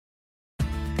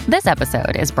This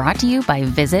episode is brought to you by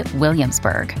Visit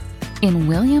Williamsburg. In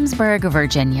Williamsburg,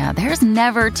 Virginia, there's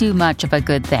never too much of a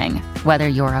good thing. Whether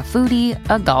you're a foodie,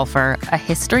 a golfer, a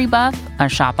history buff, a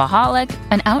shopaholic,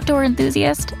 an outdoor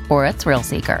enthusiast, or a thrill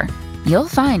seeker, you'll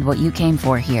find what you came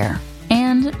for here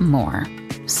and more.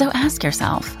 So ask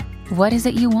yourself, what is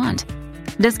it you want?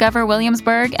 Discover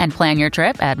Williamsburg and plan your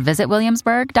trip at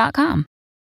visitwilliamsburg.com.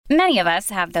 Many of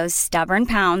us have those stubborn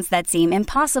pounds that seem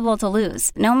impossible to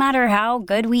lose, no matter how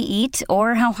good we eat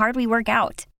or how hard we work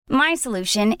out. My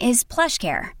solution is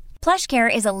PlushCare.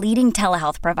 PlushCare is a leading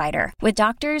telehealth provider with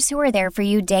doctors who are there for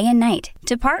you day and night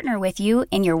to partner with you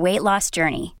in your weight loss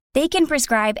journey. They can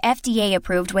prescribe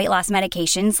FDA-approved weight loss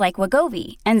medications like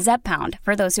Wegovy and Zepbound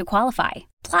for those who qualify.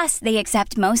 Plus, they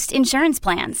accept most insurance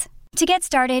plans. To get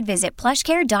started, visit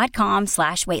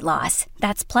plushcare.com/weightloss.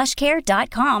 That's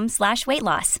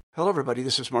plushcare.com/weightloss. Hello, everybody.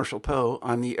 This is Marshall Poe.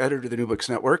 I'm the editor of the New Books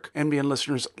Network. NBN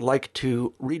listeners like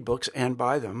to read books and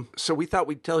buy them. So we thought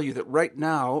we'd tell you that right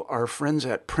now, our friends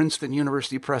at Princeton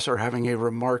University Press are having a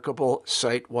remarkable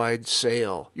site-wide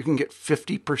sale. You can get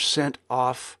 50%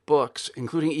 off books,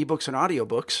 including ebooks and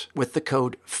audiobooks, with the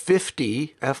code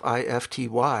 50,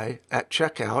 F-I-F-T-Y, at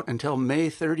checkout until May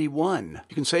 31.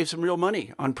 You can save some real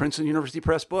money on Princeton University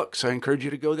Press books. I encourage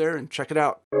you to go there and check it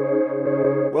out.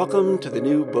 Welcome to the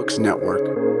New Books Network.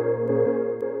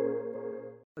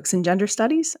 Books and Gender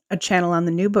Studies, a channel on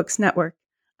the New Books Network.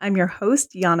 I'm your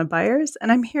host, Jana Byers,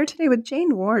 and I'm here today with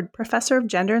Jane Ward, Professor of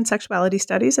Gender and Sexuality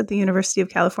Studies at the University of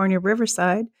California,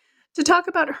 Riverside, to talk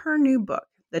about her new book,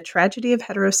 The Tragedy of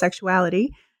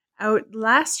Heterosexuality, out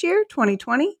last year,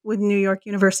 2020, with New York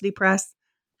University Press.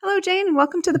 Hello, Jane, and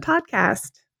welcome to the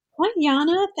podcast. Hi,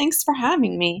 Jana. Thanks for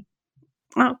having me.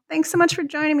 Oh, thanks so much for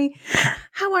joining me.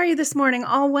 How are you this morning?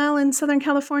 All well in Southern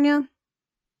California?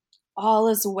 All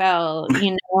is well.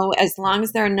 As long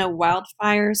as there are no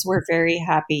wildfires, we're very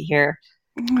happy here.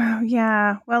 Oh,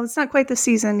 yeah. Well, it's not quite the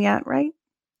season yet, right?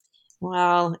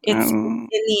 Well, it's in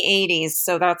the 80s,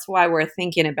 so that's why we're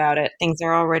thinking about it. Things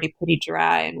are already pretty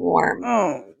dry and warm.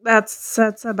 Oh, that's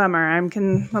a bummer.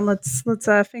 Let's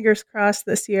fingers crossed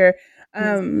this year.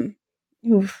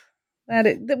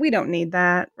 That we don't need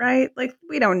that, right? Like,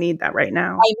 we don't need that right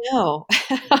now. I know.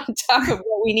 On top of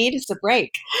what we need is a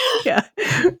break. Yeah.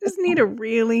 Just need a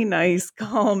really nice,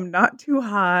 calm, not too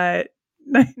hot,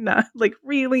 not like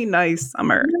really nice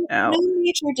summer now. No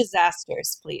major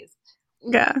disasters, please.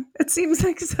 Yeah. It seems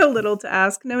like so little to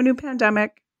ask. No new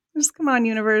pandemic. Just come on,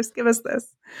 universe. Give us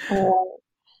this.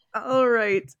 All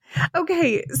right.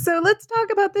 Okay. So let's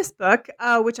talk about this book,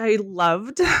 which I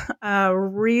loved.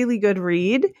 Really good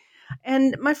read.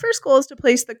 And my first goal is to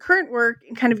place the current work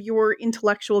in kind of your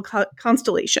intellectual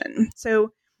constellation.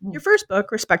 So your first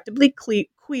book, respectively,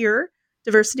 Queer,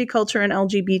 Diversity, Culture, and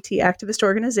LGBT Activist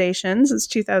Organizations, is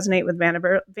 2008 with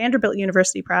Vanderbilt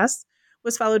University Press,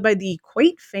 was followed by the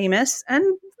quite famous and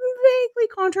vaguely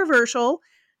controversial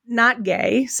Not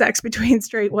Gay, Sex Between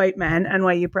Straight White Men,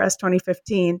 NYU Press,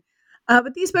 2015.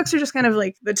 But these books are just kind of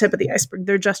like the tip of the iceberg.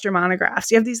 They're just your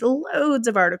monographs. You have these loads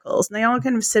of articles, and they all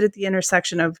kind of sit at the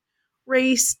intersection of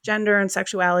race, gender, and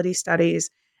sexuality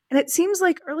studies. And it seems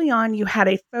like early on you had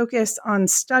a focus on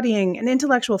studying, an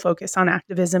intellectual focus on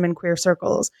activism in queer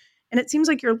circles. And it seems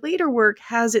like your later work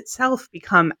has itself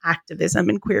become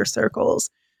activism in queer circles.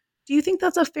 Do you think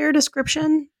that's a fair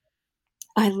description?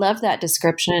 I love that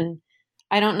description.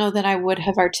 I don't know that I would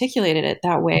have articulated it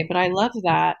that way, but I love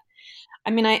that.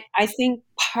 I mean, I think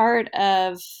part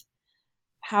of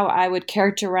how I would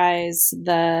characterize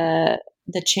the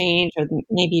change, or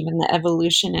maybe even the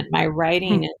evolution in my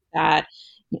writing, is that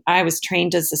I was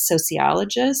trained as a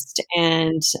sociologist.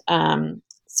 And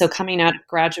so coming out of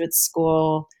graduate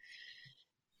school,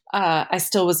 I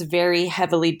still was very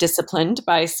heavily disciplined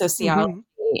by sociology.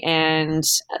 And,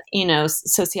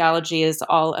 sociology is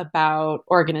all about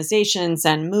organizations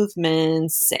and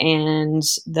movements and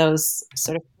those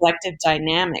sort of collective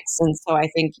dynamics. And so I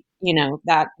think,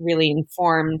 that really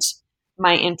informed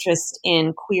my interest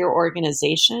in queer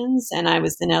organizations. And I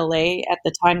was in LA at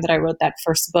the time that I wrote that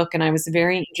first book, and I was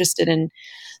very interested in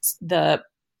the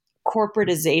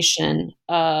corporatization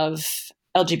of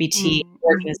LGBT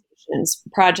organizations,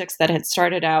 projects that had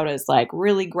started out as like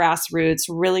really grassroots,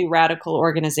 really radical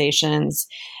organizations,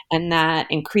 and that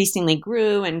increasingly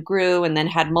grew and grew, and then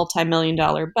had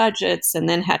multi-million-dollar budgets, and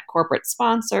then had corporate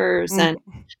sponsors. And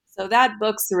so that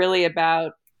book's really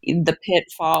about the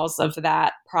pitfalls of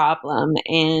that problem.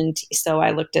 And so I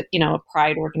looked at, a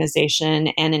Pride organization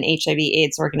and an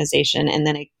HIV/AIDS organization, and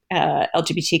then a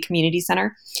LGBT community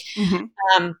center.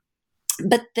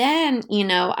 But then,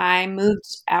 I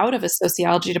moved out of a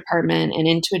sociology department and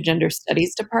into a gender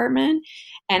studies department.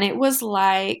 And it was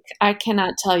like, I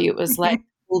cannot tell you, it was like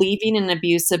leaving an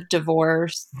abusive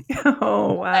divorce.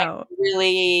 Oh, wow. Like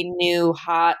really new,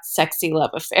 hot, sexy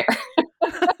love affair.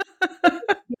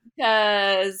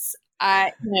 Because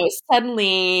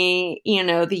suddenly,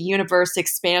 the universe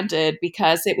expanded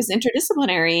because it was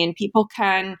interdisciplinary and people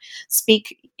can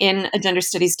speak in a gender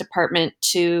studies department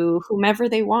to whomever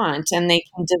they want and they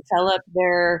can develop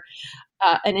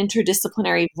an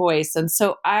interdisciplinary voice. And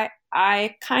so I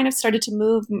kind of started to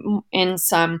move in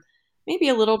maybe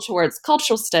a little towards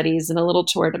cultural studies and a little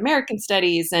toward American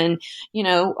studies and,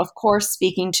 of course,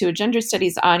 speaking to a gender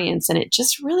studies audience. And it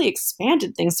just really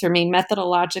expanded things for me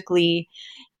methodologically.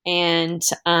 And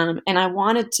I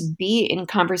wanted to be in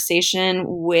conversation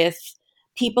with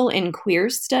people in queer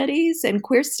studies. And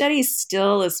queer studies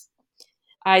still is,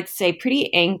 I'd say,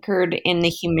 pretty anchored in the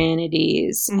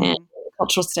humanities and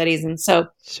cultural studies. And so,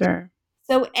 sure.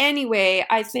 So anyway,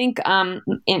 I think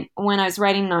when I was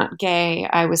writing Not Gay,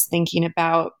 I was thinking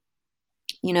about,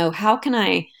 how can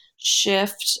I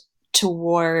shift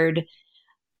toward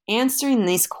answering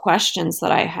these questions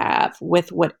that I have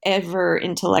with whatever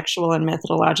intellectual and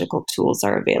methodological tools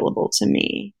are available to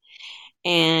me.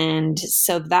 And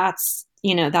so that's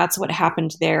what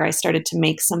happened there. I started to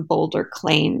make some bolder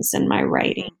claims in my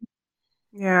writing.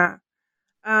 Yeah.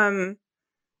 And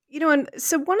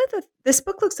so this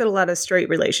book looks at a lot of straight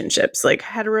relationships, like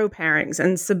hetero pairings,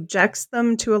 and subjects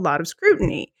them to a lot of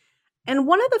scrutiny. And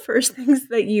one of the first things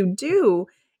that you do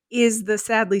is the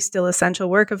sadly still essential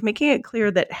work of making it clear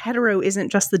that hetero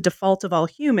isn't just the default of all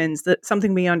humans, that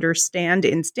something we understand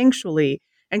instinctually,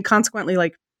 and consequently,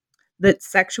 like, that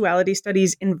sexuality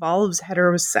studies involves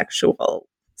heterosexual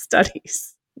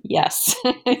studies. Yes.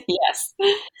 Yes.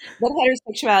 That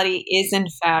heterosexuality is, in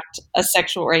fact, a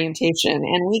sexual orientation,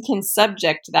 and we can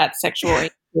subject that sexual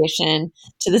orientation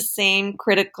to the same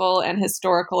critical and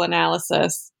historical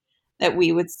analysis that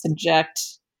we would subject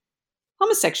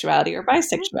homosexuality or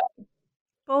bisexuality.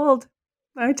 Bold.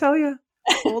 I tell you.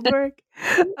 Bold work.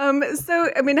 So,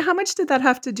 how much did that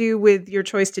have to do with your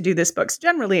choice to do this book? So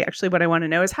generally, actually, what I want to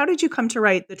know is how did you come to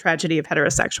write The Tragedy of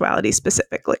Heterosexuality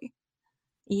specifically?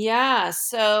 Yeah.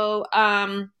 So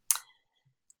I'm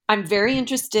very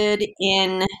interested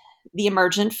in the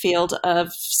emergent field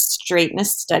of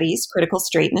straightness studies, critical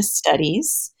straightness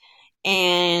studies.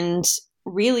 And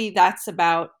really that's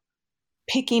about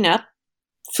picking up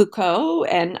Foucault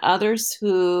and others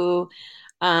who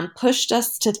pushed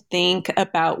us to think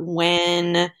about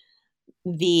when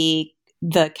the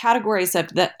categories of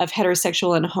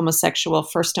heterosexual and homosexual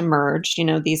first emerged.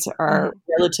 These are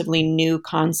relatively new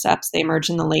concepts. They emerged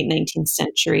in the late 19th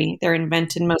century. They're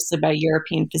invented mostly by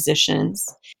European physicians.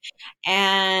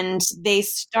 And they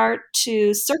start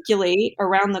to circulate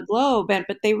around the globe,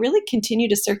 but they really continue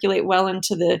to circulate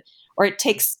it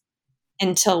takes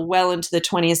until well into the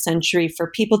 20th century for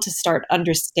people to start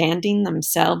understanding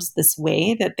themselves this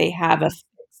way, that they have a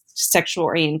sexual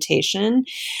orientation.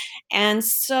 And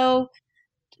so,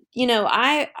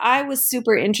 I was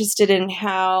super interested in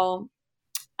how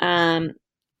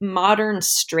modern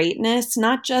straightness,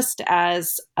 not just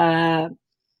as a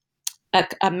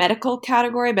medical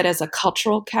category, but as a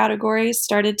cultural category,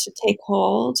 started to take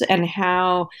hold, and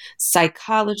how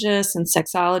psychologists and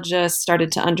sexologists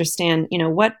started to understand,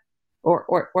 what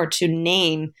or to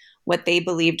name what they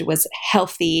believed was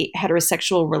healthy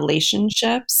heterosexual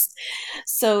relationships.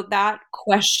 So that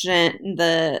question,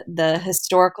 the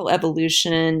historical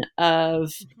evolution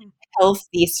of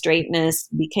healthy straightness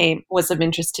was of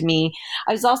interest to me.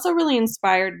 I was also really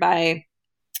inspired by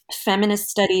feminist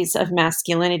studies of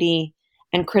masculinity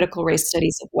and critical race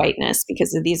studies of whiteness,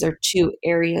 because these are two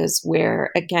areas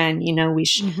where, again, we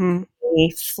should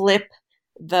flip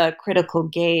the critical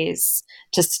gaze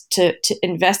to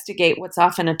investigate what's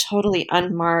often a totally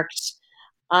unmarked,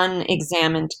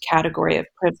 unexamined category of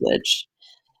privilege.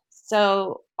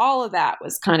 So all of that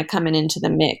was kind of coming into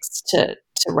the mix to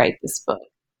write this book.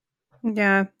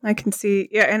 Yeah, I can see.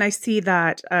 Yeah, and I see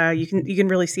that you can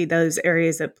really see those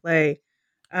areas at play.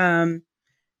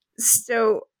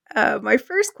 So my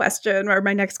first question, or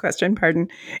my next question, pardon,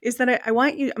 is that I'm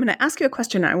going to ask you a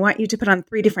question. I want you to put on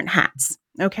 3 different hats.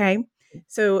 Okay.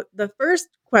 So the first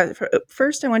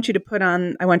I want you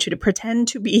to pretend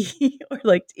to be or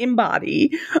like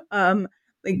embody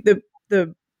like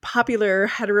the popular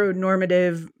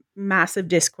heteronormative massive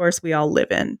discourse we all live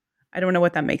in. I don't know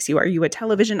what that makes you. Are you a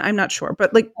television? I'm not sure,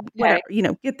 but like whatever,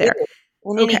 get there.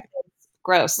 Okay.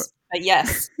 Gross, but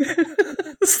yes.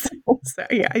 So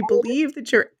yeah, I believe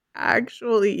that you're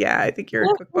actually, I think you're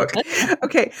a cookbook.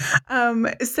 Okay.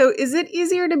 So is it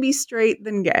easier to be straight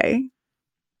than gay?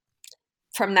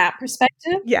 From that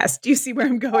perspective? Yes. Do you see where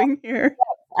I'm going here?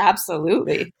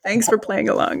 Absolutely. Thanks for playing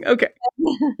along. Okay.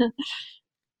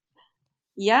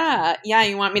 Yeah.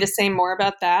 You want me to say more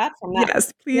about that?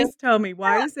 Yes, please tell me.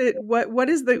 Why is it, what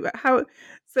is the, how,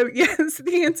 so yes,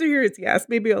 the answer here is yes.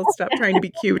 Maybe I'll stop trying to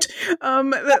be cute.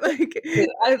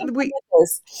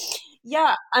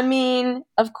 Yeah, I mean,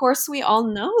 of course, we all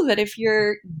know that if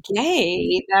you're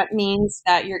gay, that means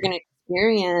that you're going to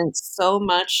experience so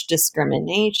much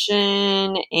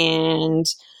discrimination and,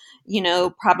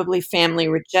 probably family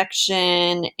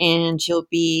rejection, and you'll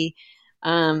be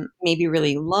maybe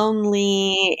really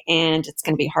lonely, and it's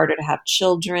going to be harder to have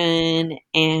children,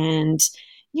 and,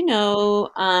 you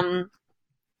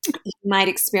might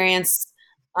experience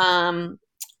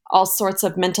all sorts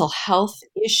of mental health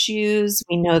issues.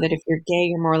 We know that if you're gay,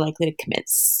 you're more likely to commit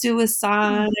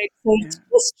suicide. So it's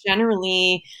just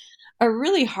generally a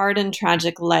really hard and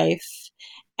tragic life.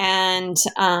 And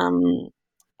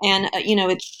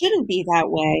it shouldn't be that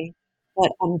way,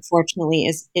 but unfortunately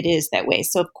it is that way.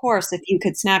 So of course, if you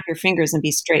could snap your fingers and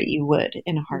be straight, you would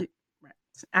in a heartbeat. Right.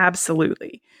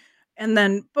 Absolutely. And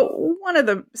then, but one of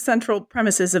the central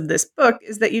premises of this book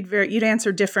is that you'd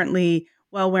answer differently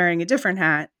while wearing a different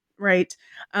hat, right?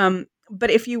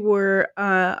 But if you were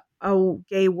a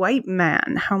gay white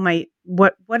man,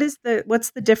 what's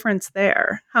the difference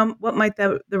there? What might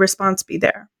the response be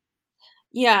there?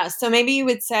 Yeah, so maybe you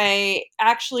would say,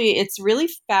 actually, it's really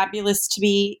fabulous to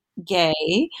be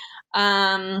gay,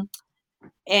 and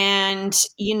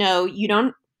you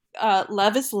don't.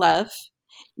 Love is love.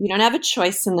 You don't have a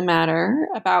choice in the matter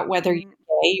about whether you're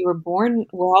gay. We're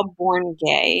all born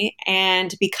gay.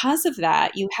 And because of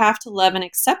that, you have to love and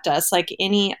accept us like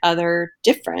any other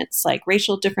difference, like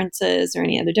racial differences or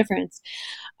any other difference.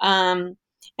 And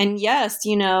yes,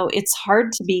 it's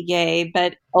hard to be gay,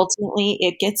 but ultimately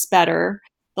it gets better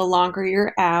the longer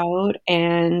you're out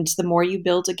and the more you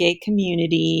build a gay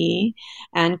community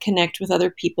and connect with other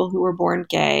people who were born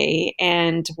gay,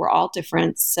 and we're all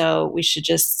different. So we should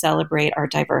just celebrate our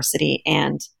diversity,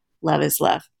 and love is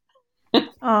love.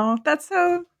 Oh, that's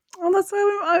so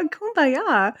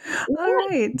kumbaya. All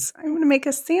right. I'm going to make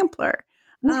a sampler.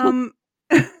 So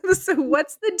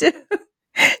what's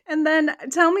and then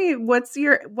tell me what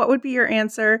would be your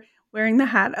answer wearing the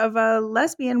hat of a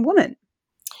lesbian woman?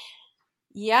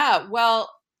 Yeah, well,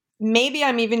 maybe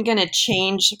I'm even going to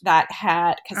change that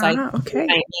hat because I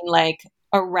mean like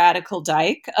a radical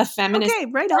dyke, a feminist. Okay,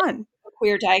 right on. A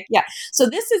queer dyke. Yeah. So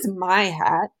this is my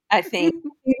hat, I think.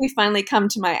 We finally come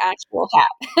to my actual hat.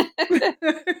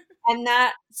 And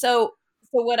so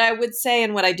what I would say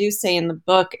and what I do say in the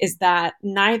book is that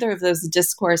neither of those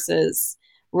discourses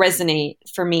resonate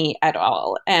for me at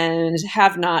all, and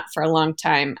have not for a long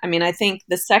time. I mean, I think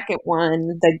the second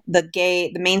one,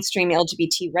 the mainstream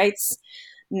LGBT rights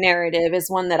narrative, is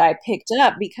one that I picked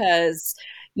up because,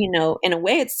 in a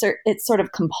way it's sort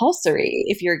of compulsory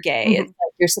if you're gay. Mm-hmm. It's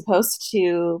like you're supposed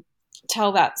to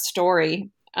tell that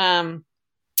story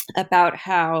about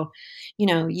how,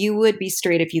 you would be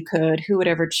straight if you could. Who would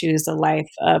ever choose a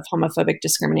life of homophobic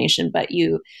discrimination? But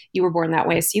you were born that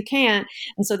way, so you can't.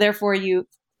 And so therefore you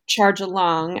charge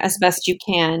along as best you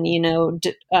can,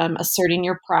 asserting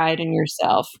your pride in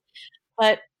yourself.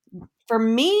 But for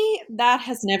me, that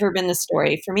has never been the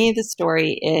story. For me, the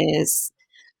story is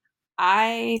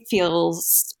I feel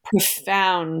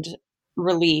profound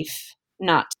relief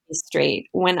not to be straight.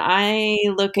 When I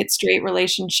look at straight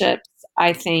relationships,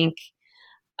 I think,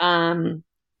 oh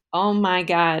my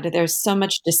God, there's so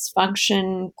much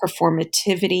dysfunction,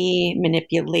 performativity,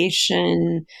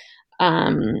 manipulation,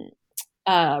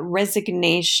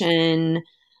 resignation,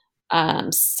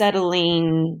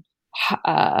 settling,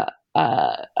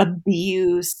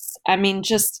 abuse. I mean,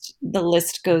 just the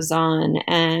list goes on.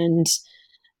 And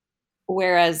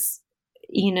whereas,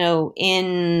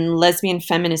 in lesbian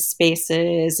feminist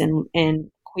spaces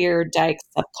and queer dyke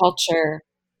subculture,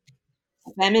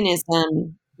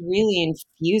 feminism really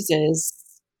infuses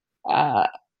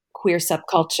queer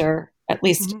subculture, at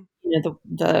least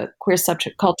the queer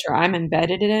subculture I'm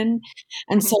embedded in.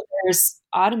 And so there's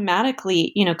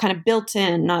automatically, kind of built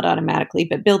in, not automatically,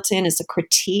 but built in is a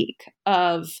critique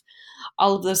of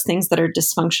all of those things that are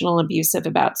dysfunctional and abusive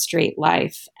about straight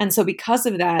life. And so because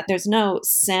of that, there's no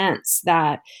sense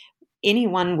that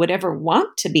anyone would ever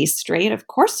want to be straight. Of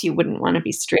course you wouldn't want to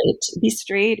be straight. To be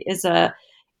straight is a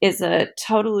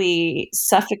totally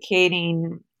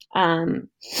suffocating,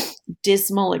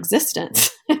 dismal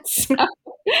existence. So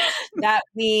that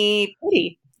we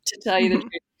pity, to tell you the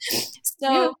truth.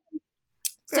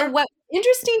 So what's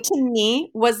interesting to me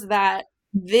was that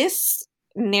this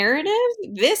narrative,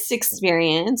 this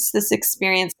experience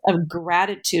of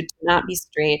gratitude to not be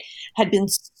straight had been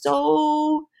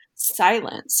so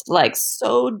silenced, like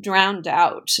so drowned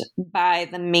out by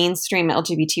the mainstream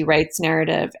LGBT rights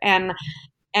narrative. And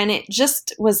it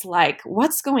just was like,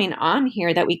 what's going on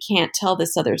here that we can't tell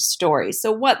this other story?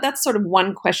 So that's sort of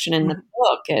one question in the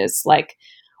book is like,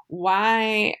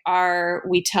 why are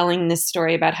we telling this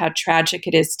story about how tragic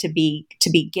it is to be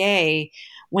gay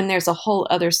when there's a whole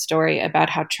other story about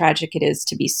how tragic it is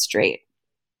to be straight?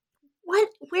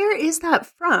 Where is that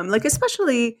from? Like,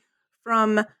 especially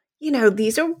from,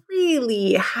 these are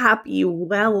really happy,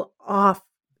 well-off,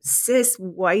 cis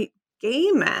white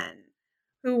gay men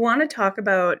who want to talk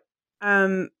about,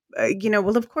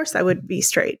 well, of course I would be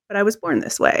straight, but I was born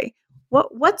this way.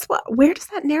 Where does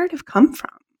that narrative come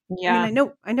from? Yeah. I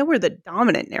mean, I know where the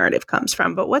dominant narrative comes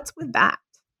from, but what's with that?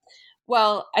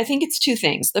 Well, I think it's two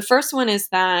things. The first one is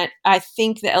that I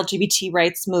think the LGBT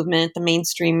rights movement, the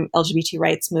mainstream LGBT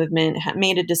rights movement,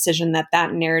 made a decision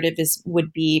that narrative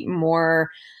would be more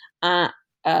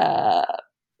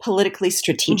politically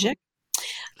strategic.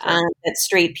 That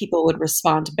straight people would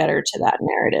respond better to that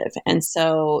narrative. And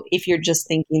so if you're just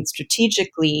thinking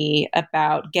strategically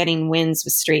about getting wins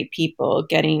with straight people,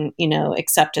 getting,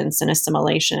 acceptance and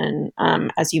assimilation,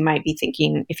 as you might be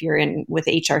thinking if you're in with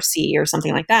HRC or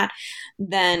something like that,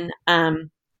 then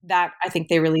that I think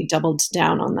they really doubled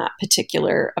down on that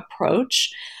particular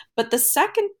approach. But the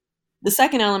second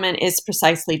element is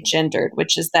precisely gendered,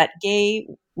 which is that gay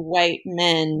white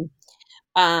men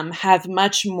have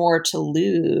much more to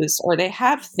lose, or they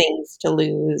have things to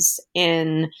lose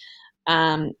in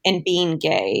being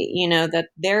gay. That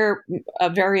they're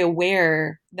very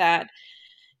aware that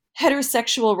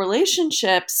heterosexual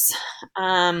relationships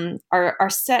are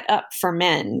set up for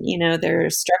men. They're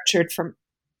structured for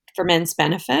men's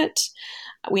benefit.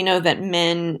 We know that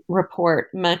men report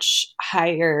much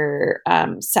higher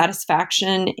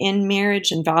satisfaction in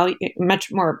marriage and value,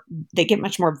 they get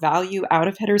much more value out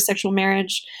of heterosexual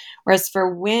marriage. Whereas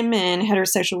for women,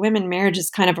 heterosexual women, marriage is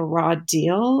kind of a raw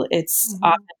deal. It's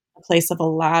often a place of a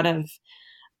lot of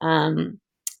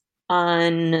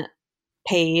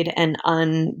unpaid and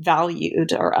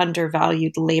unvalued or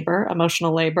undervalued labor,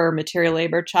 emotional labor, material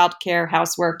labor, childcare,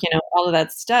 housework, all of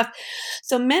that stuff.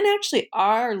 So men actually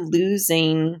are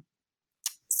losing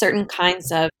certain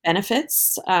kinds of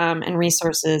benefits and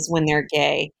resources when they're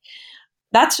gay.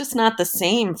 That's just not the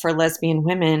same for lesbian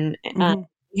women.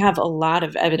 We have a lot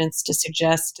of evidence to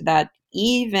suggest that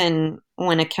even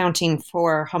when accounting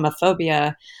for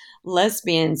homophobia,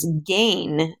 lesbians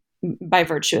gain by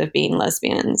virtue of being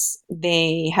lesbians.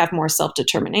 They have more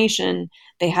self-determination.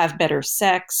 They have better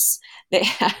sex. They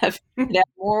have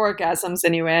more orgasms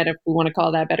anyway, if we want to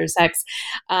call that better sex.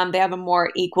 They have a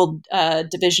more equal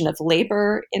division of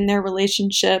labor in their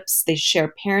relationships. They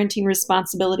share parenting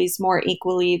responsibilities more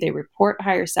equally. They report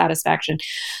higher satisfaction.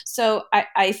 So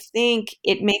I think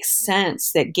it makes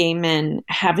sense that gay men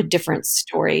have a different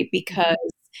story because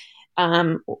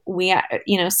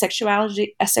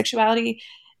sexuality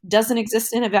doesn't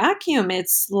exist in a vacuum.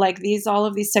 It's like all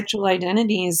of these sexual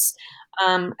identities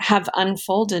have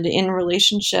unfolded in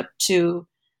relationship to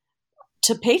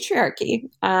patriarchy,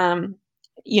 and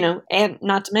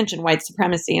not to mention white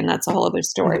supremacy, and that's a whole other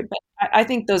story. But I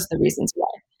think those are the reasons why.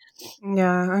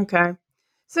 Yeah. Okay.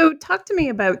 So talk to me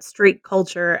about straight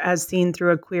culture as seen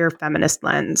through a queer feminist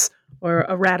lens or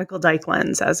a radical dyke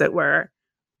lens, as it were.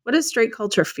 What does straight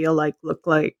culture feel like, look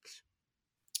like?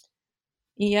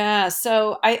 Yeah.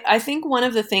 So I think one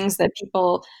of the things that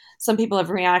some people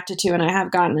have reacted to, and I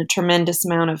have gotten a tremendous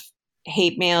amount of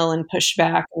hate mail and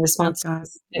pushback and response. Oh,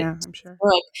 yeah, I'm sure.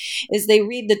 Is they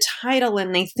read the title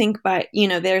and they think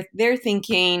they're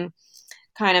thinking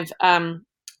kind of,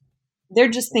 they're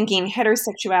just thinking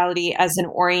heterosexuality as an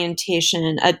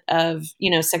orientation of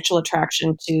sexual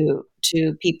attraction to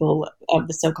people of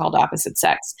the so-called opposite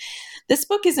sex. This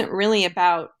book isn't really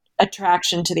about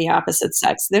attraction to the opposite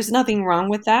sex. There's nothing wrong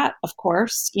with that, of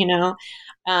course.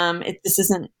 This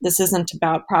isn't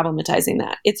about problematizing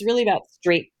that. It's really about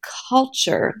straight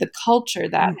culture, the culture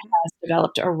that has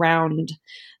developed around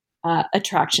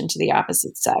attraction to the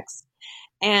opposite sex.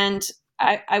 And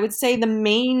I would say the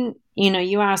main,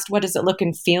 you asked, what does it look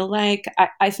and feel like?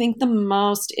 I think the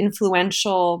most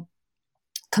influential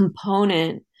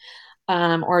component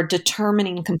or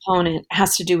determining component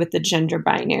has to do with the gender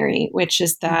binary, which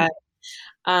is that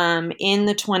in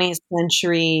the 20th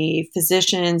century,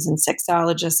 physicians and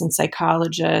sexologists and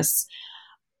psychologists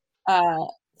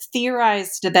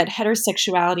theorized that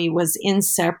heterosexuality was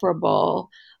inseparable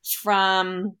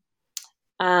from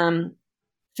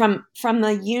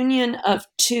the union of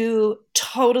two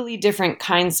totally different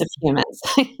kinds of humans.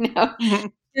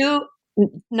 Two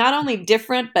not only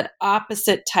different but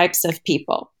opposite types of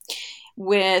people.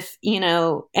 with,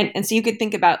 and so you could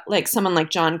think about like someone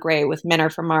like John Gray with Men Are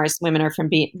From Mars, Women Are From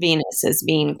Venus as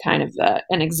being kind of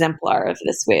an exemplar of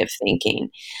this way of thinking.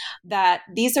 That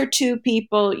these are two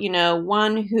people,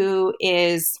 one who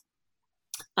is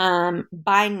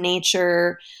by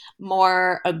nature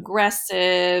more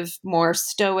aggressive, more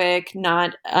stoic,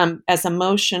 not as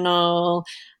emotional,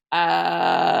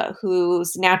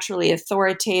 who's naturally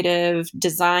authoritative,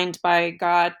 designed by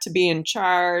God to be in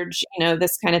charge,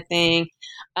 this kind of thing.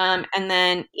 And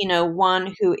then,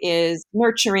 one who is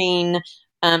nurturing,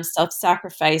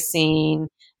 self-sacrificing,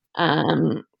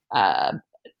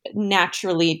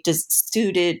 naturally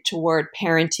suited toward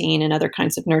parenting and other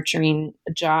kinds of nurturing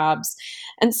jobs.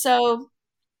 And so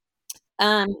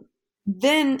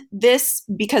then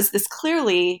because this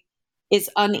clearly is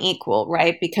unequal,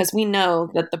 right? Because we know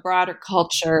that the broader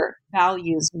culture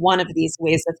values one of these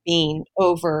ways of being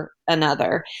over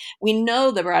another. We know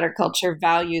the broader culture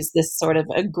values this sort of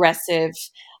aggressive,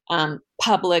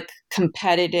 public,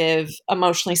 competitive,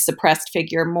 emotionally suppressed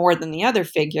figure more than the other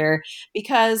figure,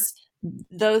 because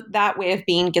that way of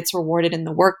being gets rewarded in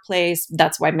the workplace.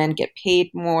 That's why men get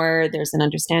paid more. There's an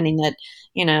understanding that,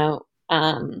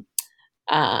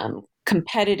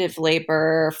 competitive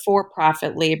labor,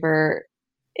 for-profit labor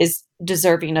is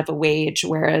deserving of a wage,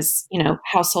 whereas,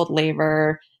 household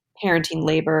labor, parenting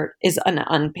labor is an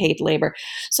unpaid labor.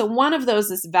 So one of those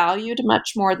is valued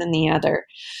much more than the other.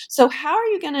 So how are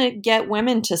you going to get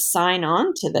women to sign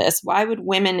on to this? Why would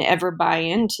women ever buy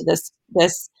into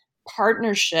this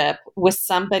partnership with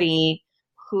somebody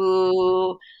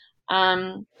who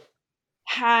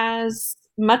has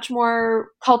much more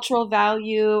cultural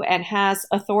value and has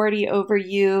authority over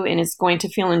you and is going to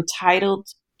feel entitled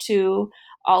to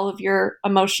all of your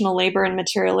emotional labor and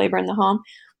material labor in the home?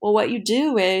 Well, what you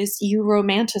do is you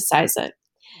romanticize it.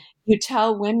 You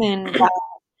tell women that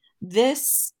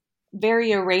this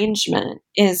very arrangement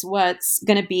is what's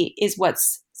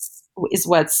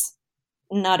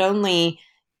not only,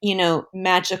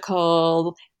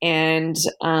 magical and,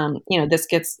 this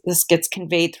gets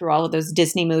conveyed through all of those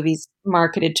Disney movies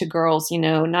marketed to girls.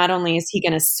 Not only is he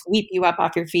going to sweep you up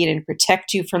off your feet and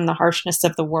protect you from the harshness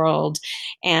of the world,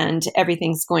 and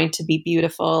everything's going to be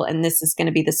beautiful, and this is going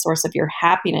to be the source of your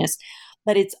happiness,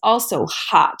 but it's also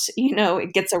hot.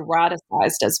 It gets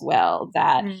eroticized as well,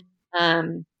 that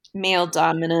male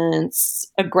dominance,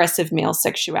 aggressive male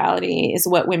sexuality is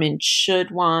what women should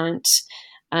want.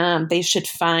 They should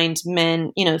find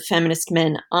men, feminist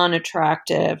men,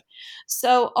 unattractive.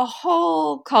 So a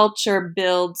whole culture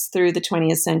builds through the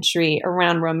 20th century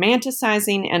around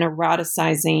romanticizing and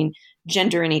eroticizing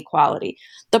gender inequality.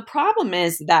 The problem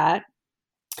is that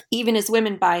even as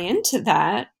women buy into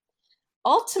that,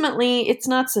 ultimately it's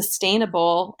not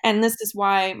sustainable. And this is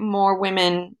why more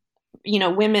women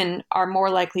are more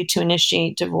likely to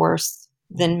initiate divorce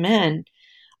than men.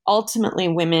 Ultimately,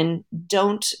 women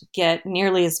don't get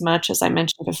nearly as much, as I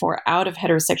mentioned before, out of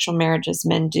heterosexual marriage as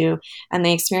men do, and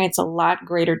they experience a lot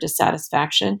greater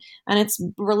dissatisfaction. And it's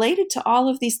related to all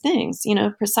of these things,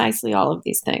 precisely all of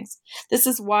these things. This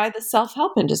is why the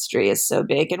self-help industry is so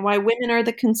big and why women are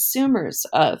the consumers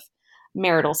of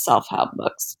marital self-help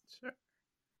books. Sure.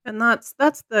 And that's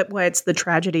why it's the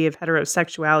tragedy of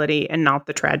heterosexuality and not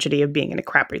the tragedy of being in a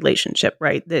crap relationship,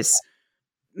 right? This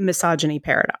misogyny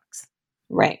paradox.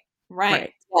 Right.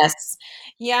 Yes.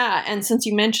 Yeah. And since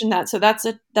you mentioned that, so that's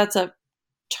a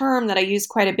term that I use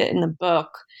quite a bit in the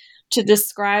book to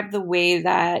describe the way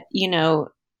that,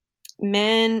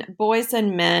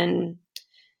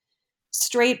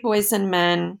 straight boys and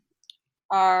men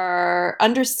are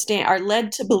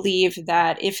led to believe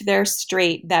that if they're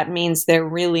straight, that means they're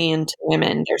really into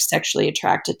women, they're sexually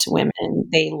attracted to women,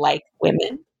 they like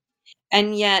women.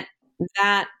 And yet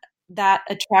that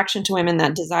attraction to women,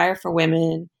 that desire for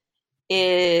women,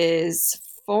 is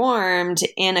formed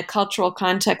in a cultural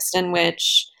context in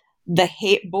which the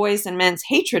boys and men's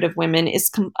hatred of women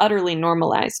is utterly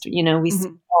normalized. We see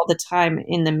it all the time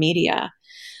in the media.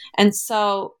 And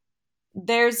so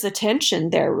there's a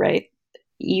tension there, right?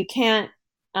 You can't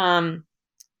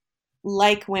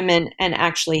like women and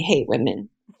actually hate women.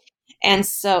 And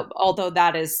so, although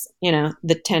that is,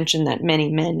 the tension that many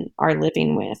men are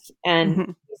living with. And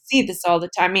we see this all the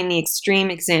time. I mean, the extreme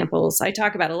examples, I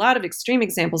talk about a lot of extreme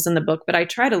examples in the book, but I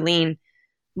try to lean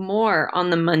more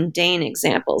on the mundane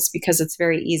examples because it's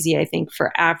very easy, I think,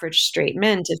 for average straight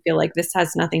men to feel like this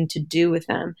has nothing to do with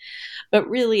them. But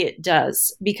really it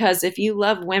does, because if you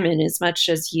love women as much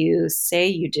as you say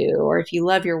you do, or if you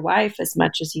love your wife as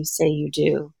much as you say you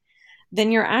do, then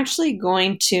you're actually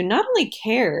going to not only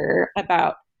care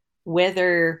about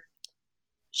whether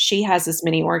she has as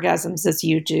many orgasms as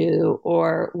you do,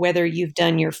 or whether you've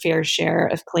done your fair share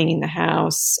of cleaning the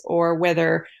house, or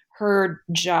whether her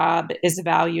job is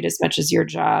valued as much as your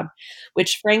job,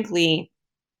 which frankly,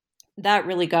 that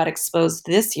really got exposed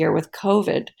this year with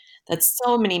COVID, that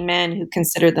so many men who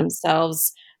consider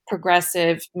themselves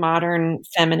progressive, modern,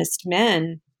 feminist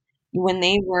men, when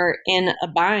they were in a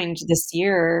bind this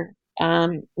year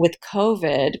with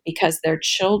COVID because their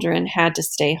children had to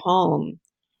stay home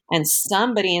and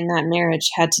somebody in that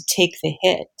marriage had to take the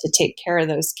hit to take care of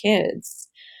those kids.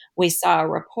 We saw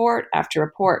report after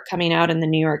report coming out in the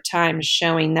New York Times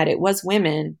showing that it was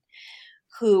women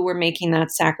who were making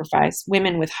that sacrifice,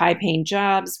 women with high-paying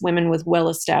jobs, women with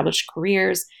well-established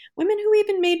careers, women who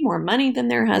even made more money than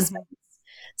their husbands.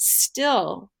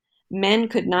 Still, men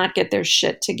could not get their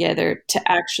shit together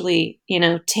to actually,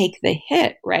 take the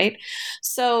hit, right?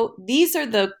 So these are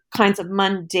the kinds of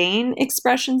mundane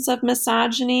expressions of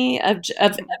misogyny, of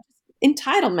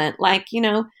entitlement. Like,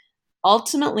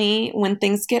 ultimately, when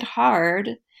things get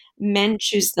hard, men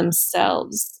choose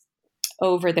themselves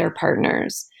over their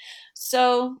partners.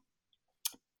 So,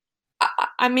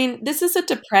 I mean, this is a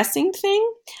depressing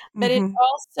thing, but it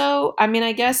also,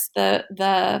 I guess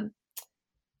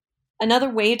another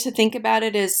way to think about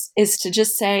it is to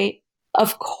just say,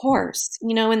 of course,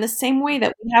 in the same way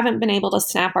that we haven't been able to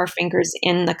snap our fingers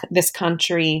in this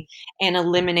country and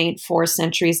eliminate 4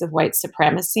 centuries of white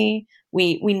supremacy,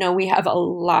 we know we have a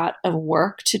lot of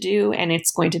work to do, and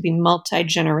it's going to be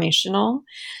multi-generational.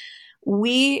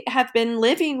 We have been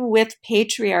living with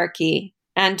patriarchy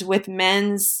and with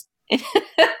men's with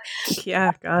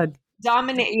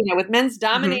men's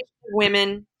domination of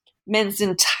women, men's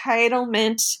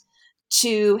entitlement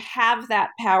to have that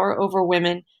power over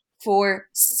women for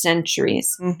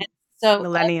centuries. So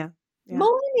millennia.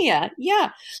 Yeah.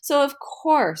 So of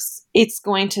course it's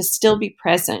going to still be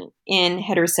present in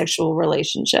heterosexual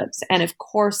relationships. And of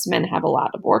course men have a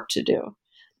lot of work to do.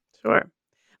 Sure.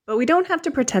 But we don't have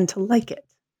to pretend to like it,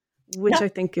 which I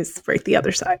think is right the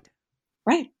other side.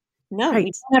 Right. No,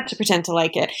 we don't have to pretend to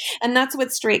like it. And that's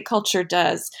what straight culture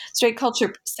does. Straight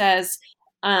culture says,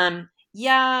 there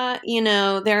are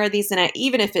these, and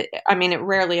even if it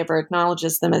rarely ever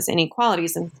acknowledges them as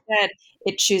inequalities. Instead,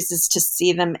 it chooses to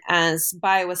see them as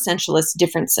bioessentialist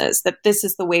differences, that this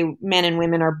is the way men and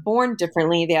women are born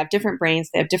differently. They have different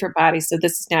brains, they have different bodies. So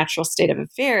this is natural state of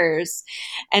affairs.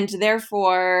 And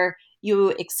therefore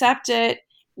you accept it,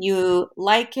 you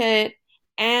like it,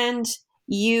 and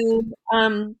you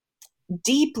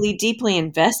deeply, deeply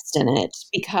invest in it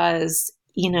because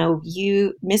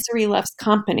misery loves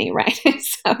company, right?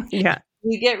 So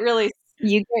you get really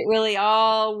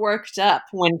all worked up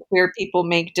when queer people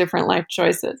make different life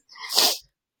choices.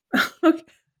 Okay.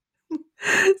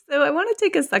 So I want to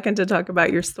take a second to talk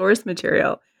about your source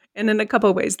material, and in a couple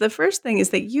of ways. The first thing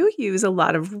is that you use a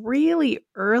lot of really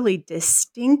early,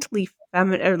 distinctly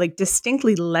feminine or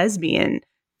distinctly lesbian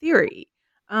theory,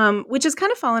 which has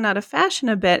kind of fallen out of fashion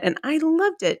a bit, and I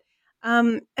loved it.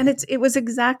 And it was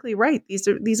exactly right.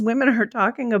 These women are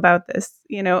talking about this,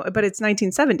 but it's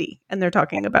 1970 and they're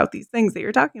talking about these things that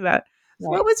you're talking about. So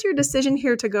what was your decision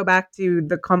here to go back to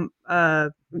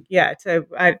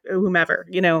whomever,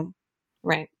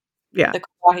 Right. Yeah. The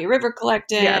Kawahi River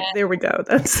Collective. Yeah, there we go.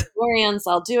 That's Glorians,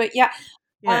 I'll do it. Yeah.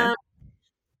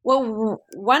 Well,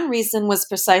 one reason was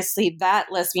precisely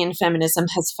that lesbian feminism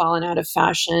has fallen out of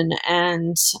fashion.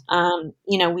 And,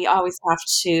 we always have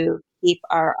to keep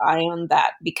our eye on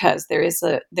that because there is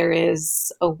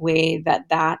a way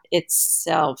that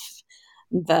itself,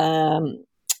 the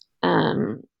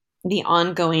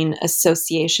ongoing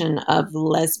association of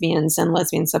lesbians and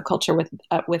lesbian subculture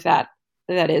with that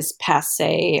is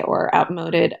passé or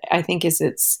outmoded, I think is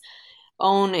its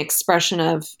own expression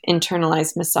of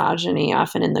internalized misogyny,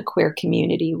 often in the queer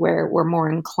community, where we're more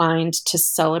inclined to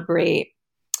celebrate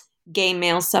gay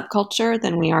male subculture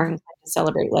than we are inclined to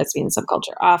celebrate lesbian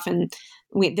subculture. Often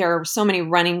there are so many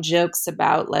running jokes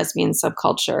about lesbian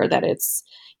subculture that it's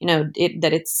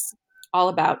all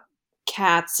about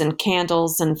cats and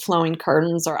candles and flowing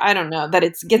curtains, or I don't know, that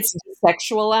it gets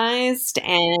sexualized,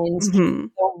 and the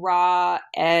raw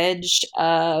edge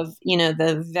of,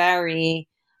 the very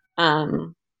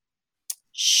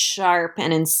sharp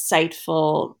and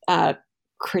insightful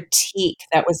critique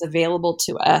that was available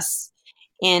to us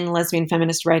in lesbian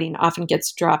feminist writing often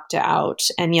gets dropped out,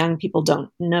 and young people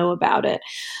don't know about it.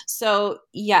 So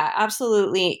yeah,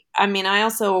 absolutely. I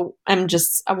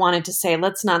wanted to say,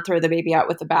 let's not throw the baby out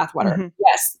with the bathwater.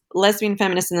 Yes, lesbian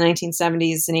feminists in the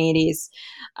 1970s and 80s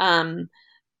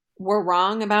were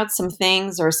wrong about some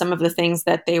things, or some of the things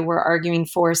that they were arguing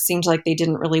for seemed like they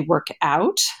didn't really work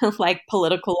out, like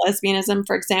political lesbianism,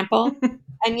 for example.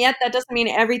 And yet that doesn't mean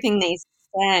everything they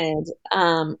said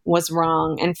was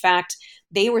wrong. In fact,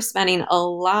 they were spending a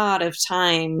lot of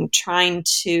time trying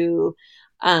to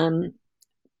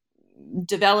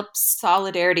develop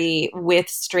solidarity with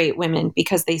straight women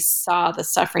because they saw the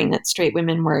suffering that straight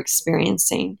women were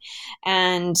experiencing.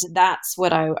 And that's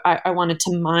what I wanted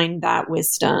to mine that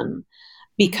wisdom,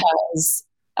 because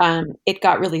it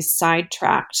got really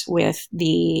sidetracked with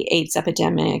the AIDS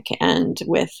epidemic and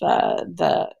with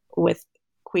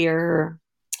queer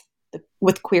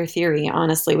theory,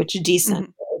 honestly, which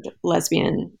decentered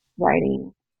lesbian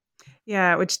writing.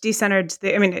 Yeah, which decentered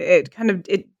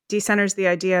it decenters the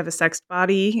idea of a sexed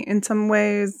body in some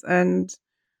ways, and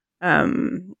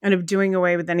kind of doing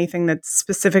away with anything that's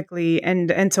specifically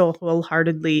and so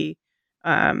wholeheartedly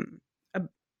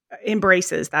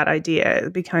embraces that idea.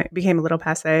 It became a little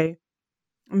passé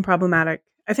and problematic.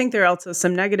 I think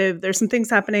there's some things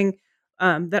happening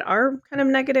that are kind of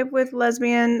negative with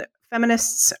lesbian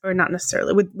feminists, or not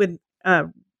necessarily with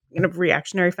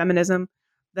reactionary feminism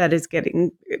that is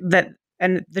getting that.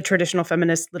 And the traditional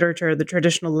feminist literature, the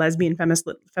traditional lesbian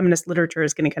feminist literature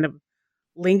is getting kind of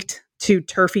linked to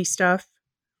turfy stuff.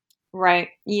 Right.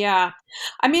 Yeah.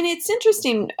 I mean, it's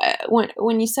interesting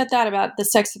when you said that about the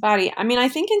sex body. I mean, I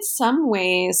think in some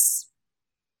ways,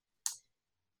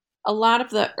 a lot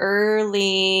of the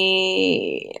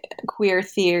early queer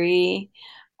theory,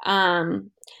 I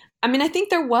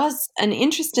think there was an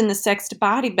interest in the sexed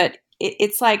body, but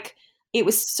it's like, it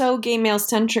was so gay male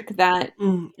centric that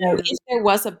if there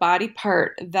was a body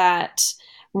part that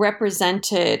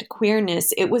represented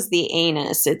queerness, it was the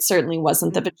anus. It certainly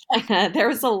wasn't the vagina. There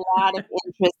was a lot of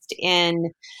interest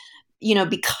in,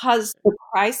 because the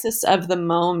crisis of the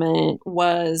moment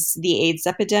was the AIDS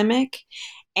epidemic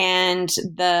and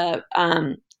the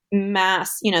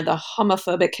mass, the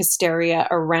homophobic hysteria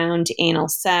around anal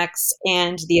sex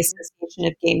and the association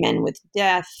of gay men with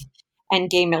death and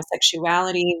gay male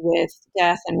sexuality with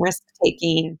death and risk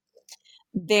taking.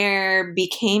 There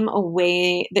became a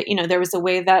way that, there was a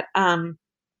way that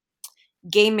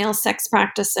gay male sex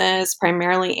practices,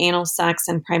 primarily anal sex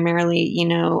and primarily,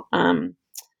 anal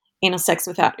sex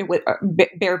without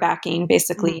barebacking,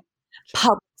 basically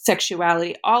public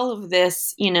sexuality, all of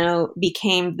this,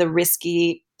 became the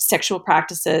risky sexual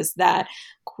practices that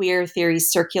queer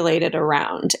theories circulated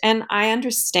around. And I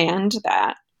understand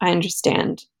that. I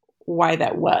understand why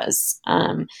that was.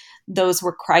 Those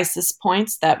were crisis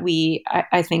points that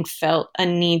I think, felt a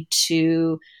need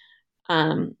to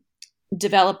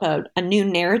develop a new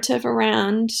narrative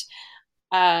around.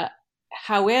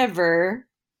 However,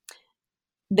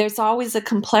 there's always a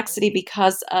complexity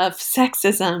because of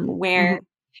sexism where,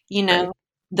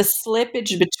 the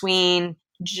slippage between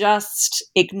just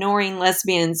ignoring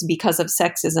lesbians because of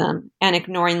sexism and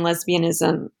ignoring lesbians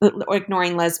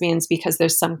because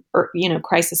there's some,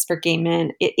 crisis for gay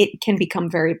men, it can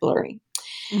become very blurry.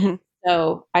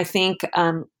 So I think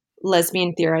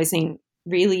lesbian theorizing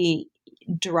really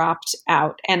dropped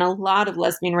out. And a lot of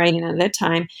lesbian writing at that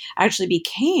time actually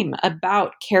became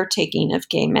about caretaking of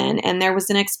gay men. And there was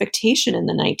an expectation in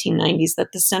the 1990s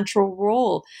that the central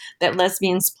role that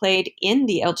lesbians played in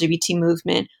the LGBT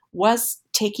movement was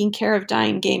taking care of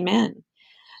dying gay men.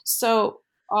 So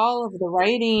all of the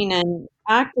writing and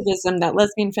activism that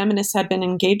lesbian feminists had been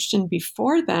engaged in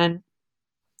before then,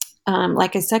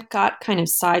 like I said, got kind of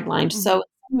sidelined. So in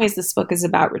some ways, this book is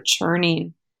about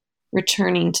returning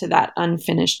to that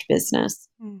unfinished business.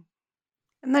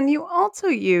 And then you also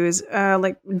use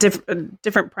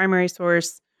different primary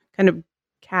source kind of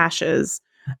caches.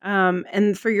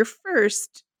 And for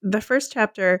the first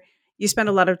chapter, you spend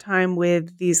a lot of time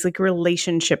with these like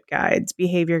relationship guides,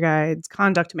 behavior guides,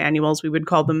 conduct manuals, we would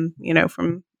call them,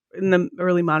 from in the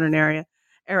early modern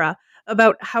era,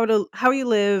 about how you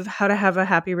live, how to have a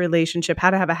happy relationship,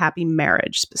 how to have a happy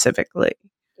marriage specifically.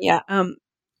 Yeah.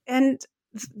 And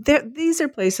these are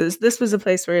places. This was a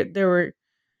place where you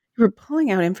were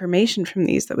pulling out information from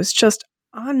these that was just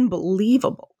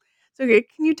unbelievable. So can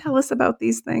you tell us about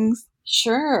these things?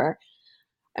 Sure.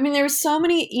 I mean, there were so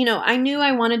many, I knew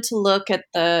I wanted to look at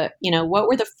the, what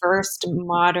were the first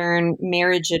modern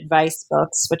marriage advice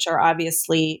books, which are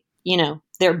obviously,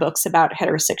 they're books about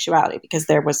heterosexuality because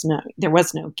there was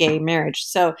no gay marriage.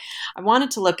 So I wanted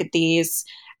to look at these.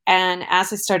 And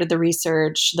as I started the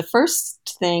research, the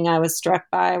first thing I was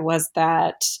struck by was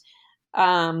that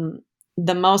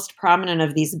the most prominent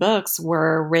of these books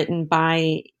were written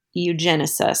by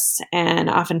eugenicists and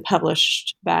often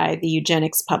published by the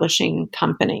Eugenics Publishing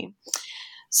Company.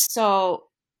 So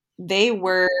they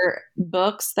were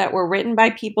books that were written by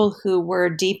people who were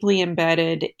deeply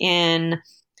embedded in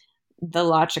the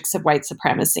logics of white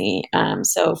supremacy.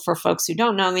 So for folks who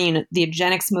don't know, the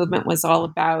eugenics movement was all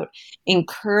about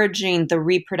encouraging the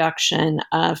reproduction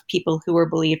of people who were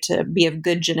believed to be of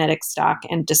good genetic stock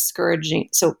and discouraging,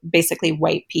 so basically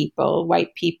white people,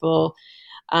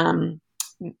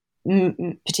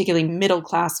 particularly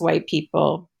middle-class white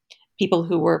people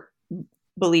who were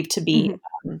believed to be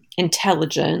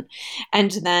intelligent,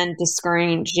 and then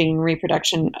discouraging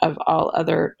reproduction of all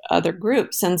other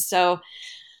groups. And so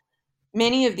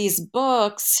many of these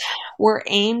books were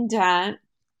aimed at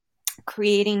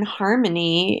creating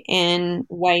harmony in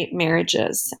white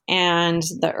marriages. And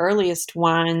the earliest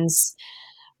ones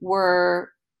were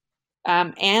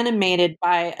animated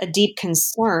by a deep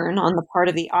concern on the part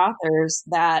of the authors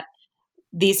that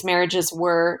these marriages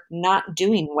were not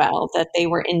doing well, that they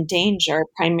were in danger,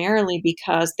 primarily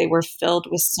because they were filled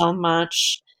with so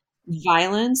much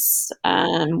violence,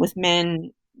 with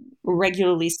men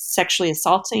regularly sexually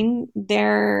assaulting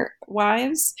their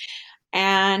wives,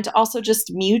 and also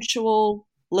just mutual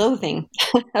loathing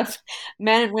of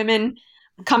men and women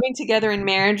coming together in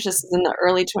marriage. This is in the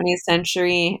early 20th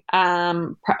century.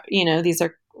 These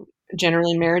are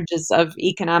generally marriages of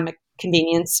economic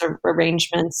convenience or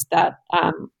arrangements that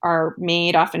are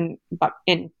made often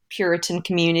in Puritan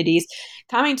communities,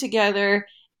 coming together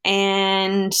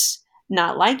and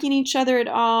not liking each other at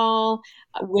all.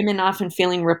 Women often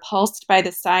feeling repulsed by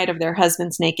the sight of their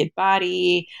husband's naked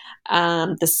body.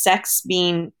 The sex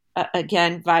being,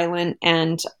 again, violent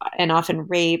and often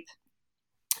rape.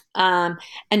 And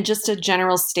just a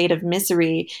general state of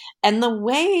misery. And the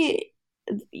way,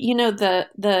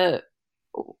 the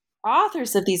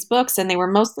authors of these books, and they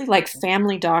were mostly like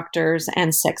family doctors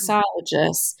and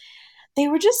sexologists, they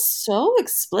were just so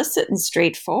explicit and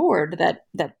straightforward that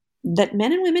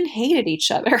men and women hated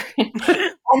each other.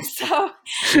 And so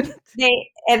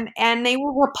they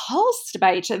were repulsed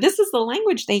by each other. This is the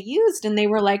language they used. And they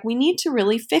were like, we need to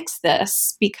really fix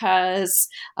this, because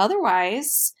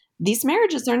otherwise these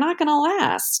marriages are not going to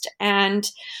last. And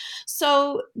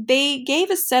so they gave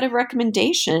a set of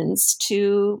recommendations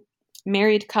to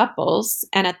married couples.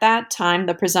 And at that time,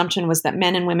 the presumption was that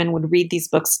men and women would read these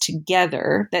books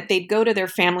together, that they'd go to their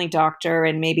family doctor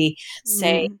and maybe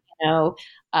say,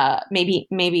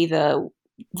 maybe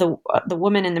the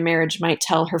woman in the marriage might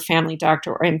tell her family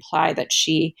doctor or imply that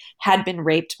she had been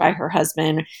raped by her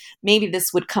husband. Maybe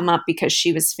this would come up because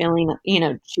she was feeling,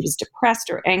 she was depressed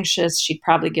or anxious. She'd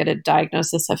probably get a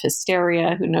diagnosis of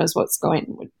hysteria. Who knows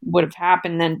would have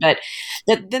happened then? But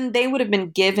then they would have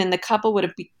been given, the couple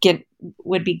would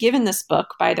be given this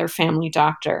book by their family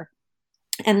doctor.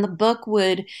 And the book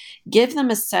would give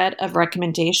them a set of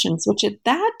recommendations, which at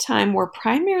that time were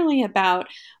primarily about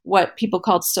what people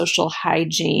called social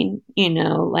hygiene.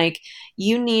 Like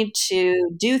you need to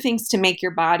do things to make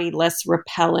your body less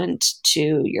repellent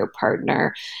to your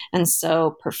partner. And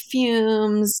so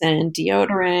perfumes and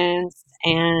deodorants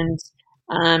and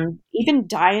even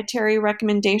dietary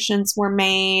recommendations were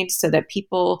made so that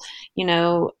people,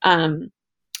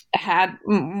 had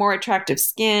more attractive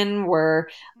skin,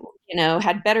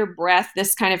 had better breath,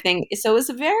 this kind of thing. So it was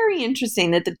very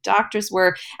interesting that the doctors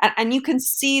were, and you can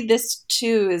see this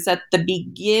too, is at the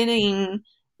beginning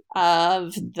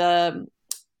of the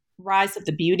rise of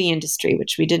the beauty industry,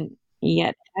 which we didn't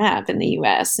yet have in the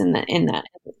U.S. in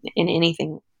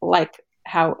anything like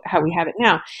how we have it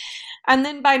now. And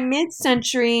then by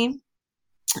mid-century,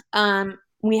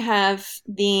 we have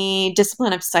the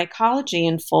discipline of psychology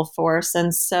in full force.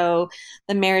 And so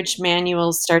the marriage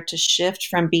manuals start to shift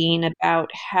from being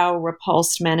about how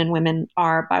repulsed men and women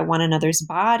are by one another's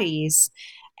bodies,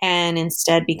 and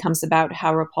instead becomes about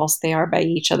how repulsed they are by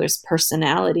each other's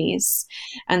personalities.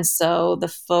 And so the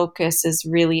focus is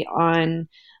really on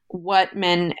what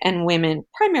men and women,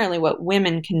 primarily what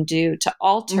women can do to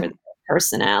alter their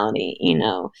personality,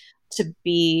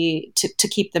 to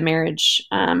keep the marriage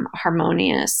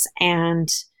harmonious. And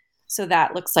so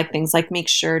that looks like things like make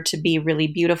sure to be really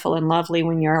beautiful and lovely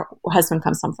when your husband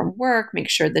comes home from work, make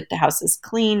sure that the house is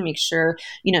clean, make sure,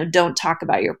 don't talk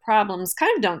about your problems,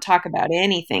 kind of don't talk about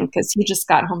anything, because he just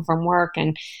got home from work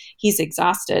and he's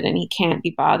exhausted and he can't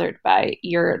be bothered by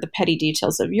the petty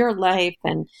details of your life.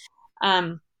 And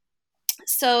and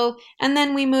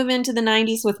then we move into the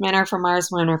 90s with Men Are From Mars,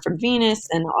 Women Are From Venus,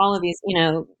 and all of these,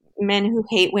 men who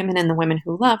hate women and the women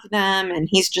who love them, and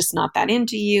he's just not that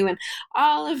into you. And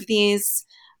all of these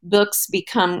books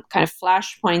become kind of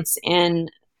flashpoints in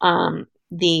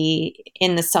the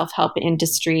self-help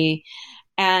industry.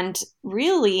 And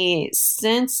really,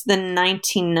 since the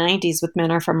 1990s with Men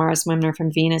Are From Mars, Women Are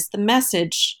From Venus, the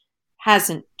message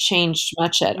hasn't changed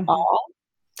much at all.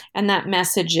 And that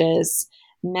message is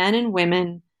men and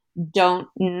women don't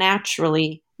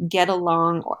naturally get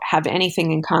along or have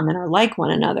anything in common or like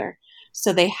one another.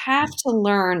 So they have to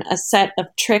learn a set of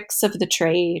tricks of the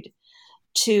trade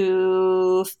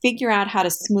to figure out how to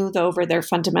smooth over their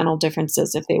fundamental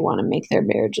differences if they want to make their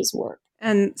marriages work.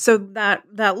 And so that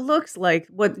looks like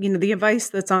what, the advice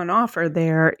that's on offer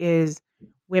there is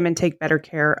women take better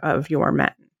care of your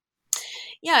men.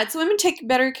 Yeah, it's women take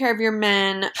better care of your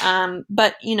men,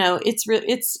 but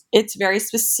it's very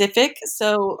specific.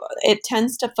 So it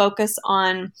tends to focus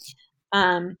on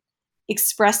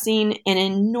expressing an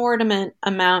inordinate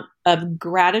amount of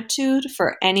gratitude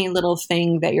for any little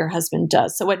thing that your husband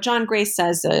does. So what John Gray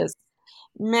says is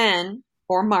men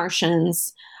or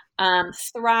Martians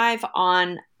thrive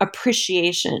on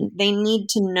appreciation. They need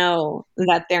to know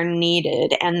that they're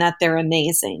needed and that they're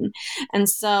amazing. And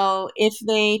so if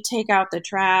they take out the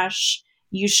trash,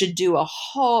 you should do a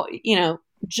whole,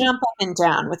 jump up and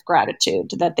down with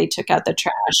gratitude that they took out the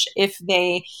trash.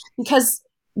 Because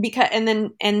and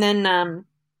then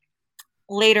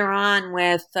later on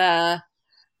with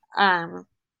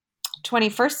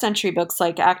 21st century books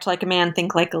like Act Like a Man,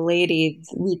 Think Like a Lady,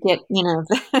 we get,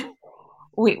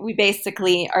 we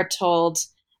basically are told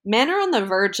men are on the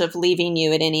verge of leaving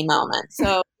you at any moment.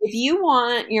 So if you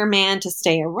want your man to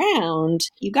stay around,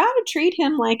 you got to treat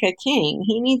him like a king.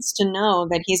 He needs to know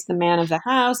that he's the man of the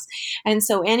house. And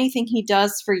so anything he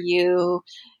does for you,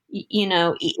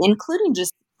 including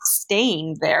just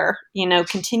staying there,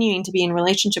 continuing to be in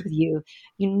relationship with you,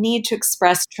 you need to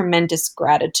express tremendous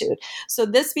gratitude. So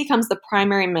this becomes the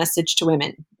primary message to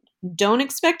women. Don't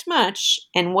expect much,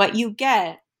 and what you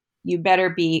get, you better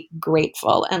be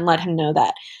grateful and let him know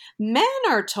that. Men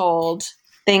are told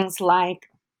things like,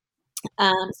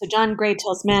 so John Gray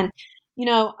tells men,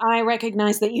 I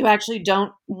recognize that you actually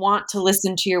don't want to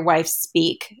listen to your wife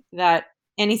speak, that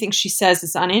anything she says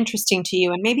is uninteresting to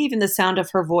you, and maybe even the sound of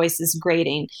her voice is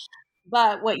grating.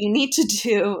 But what you need to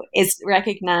do is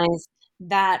recognize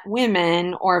that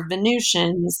women or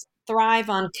Venusians thrive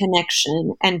on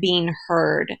connection and being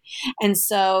heard. And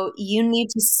so you need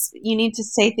to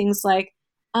say things like,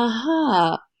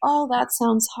 oh, that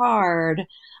sounds hard.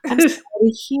 I'm sorry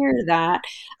to hear that.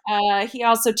 He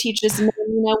also teaches men,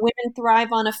 women thrive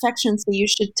on affection, so you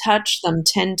should touch them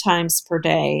 10 times per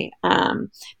day,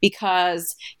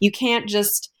 because you can't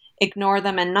just ignore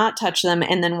them and not touch them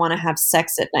and then want to have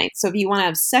sex at night. So if you want to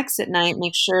have sex at night,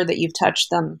 make sure that you've touched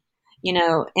them, in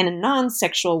a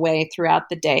non-sexual way throughout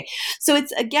the day. So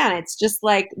it's just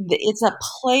like, it's a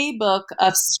playbook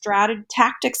of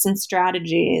tactics and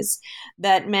strategies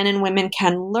that men and women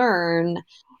can learn,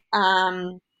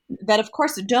 that of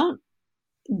course don't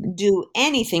do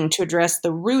anything to address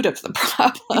the root of the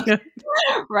problem,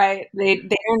 right? They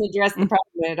don't address the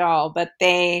problem at all, but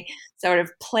they sort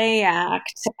of play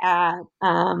act at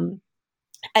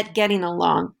getting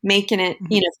along, making it,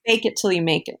 fake it till you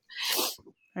make it.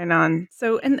 Right on.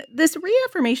 So, and this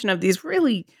reaffirmation of these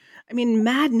really,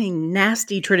 maddening,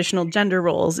 nasty traditional gender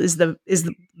roles is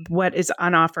what is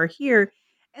on offer here.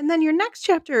 And then your next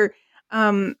chapter,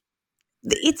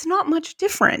 it's not much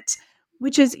different,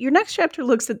 which is your next chapter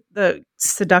looks at the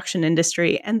seduction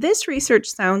industry. And this research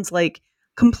sounds like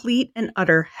complete and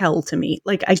utter hell to me.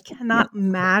 Like, I cannot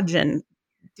imagine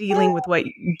dealing with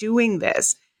doing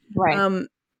this. Right.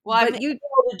 Well, I'm able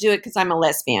to do it because I'm a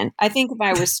lesbian. I think if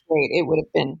I was straight, it would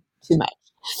have been too much.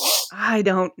 I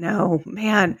don't know,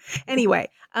 man. Anyway,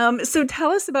 so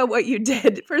tell us about what you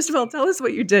did. First of all, tell us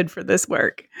what you did for this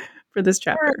work, for this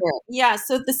chapter. Sure. Yeah,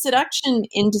 so the seduction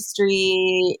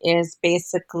industry is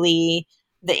basically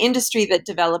the industry that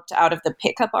developed out of the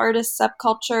pickup artist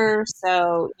subculture.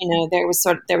 So, there was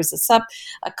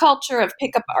a culture of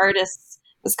pickup artists.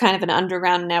 Was kind of an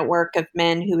underground network of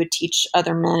men who would teach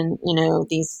other men,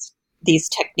 these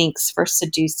techniques for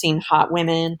seducing hot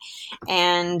women.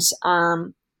 And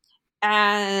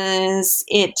as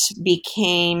it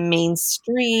became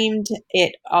mainstreamed,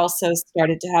 it also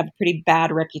started to have a pretty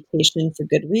bad reputation for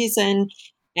good reason.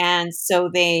 And so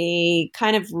they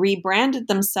kind of rebranded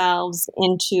themselves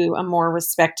into a more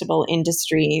respectable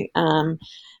industry,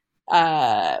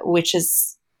 which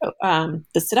is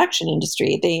the seduction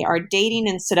industry. They are dating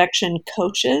and seduction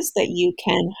coaches that you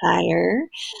can hire,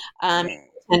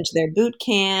 attend their boot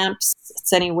camps.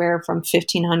 It's anywhere from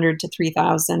 $1,500 to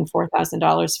 $3,000,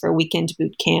 $4,000 for a weekend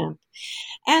boot camp.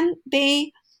 And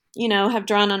they, have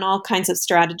drawn on all kinds of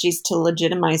strategies to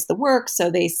legitimize the work.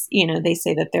 So they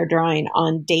say that they're drawing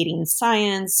on dating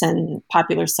science and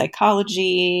popular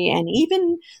psychology and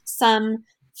even some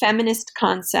feminist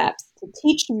concepts to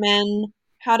teach men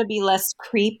how to be less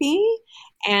creepy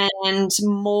and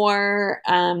more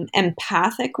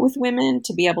empathic with women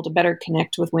to be able to better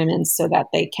connect with women so that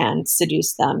they can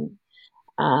seduce them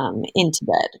into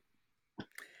bed.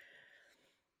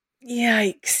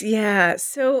 Yikes! Yeah.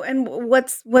 So, and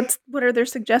what are their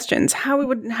suggestions? How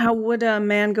would a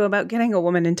man go about getting a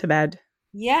woman into bed?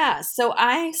 Yeah. So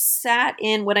I sat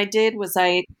in. What I did was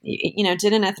I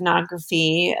did an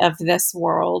ethnography of this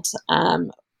world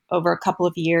over a couple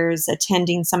of years,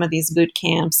 attending some of these boot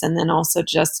camps, and then also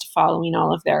just following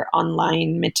all of their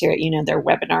online material, their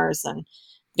webinars and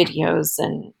videos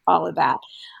and all of that.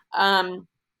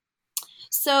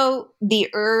 So the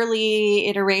early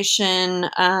iteration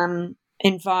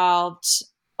involved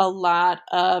a lot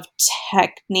of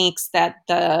techniques that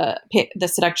the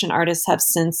seduction artists have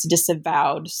since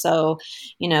disavowed. So,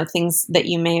 things that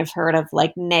you may have heard of,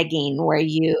 like negging, where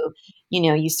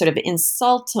you sort of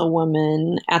insult a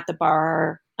woman at the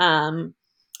bar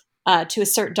to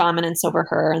assert dominance over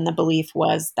her. And the belief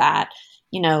was that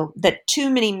that too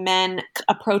many men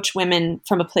approach women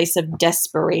from a place of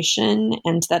desperation,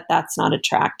 and that's not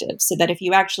attractive. So that if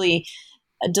you actually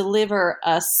deliver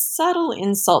a subtle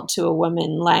insult to a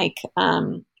woman, like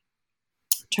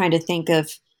trying to think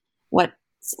of what,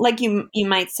 like you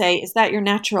might say, is that your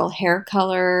natural hair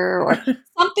color, or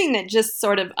something that just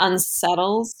sort of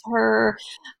unsettles her,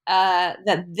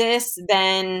 that this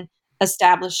then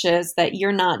establishes that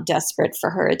you're not desperate for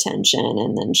her attention,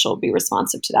 and then she'll be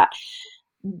responsive to that.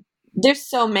 There's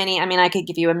so many. I mean, I could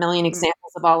give you a million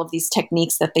examples of all of these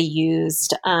techniques that they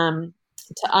used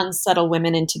to unsettle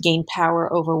women and to gain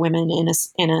power over women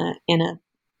in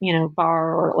a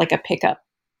bar, or like a pickup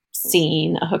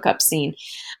scene, a hookup scene.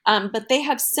 But they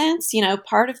have since,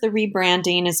 part of the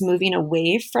rebranding is moving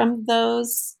away from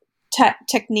those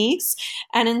techniques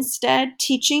and instead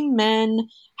teaching men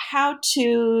how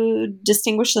to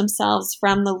distinguish themselves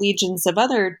from the legions of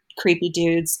other creepy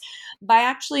dudes by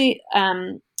actually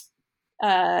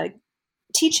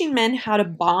teaching men how to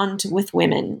bond with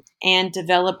women and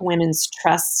develop women's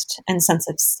trust and sense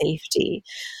of safety.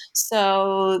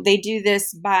 So they do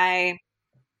this by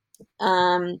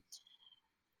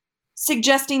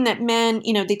suggesting that men,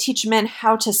 they teach men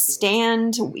how to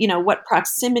stand, what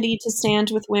proximity to stand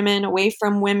with women, away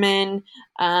from women,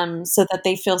 so that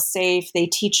they feel safe. They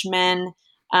teach men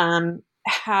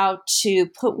how to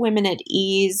put women at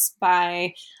ease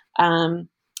by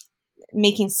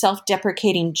making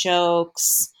self-deprecating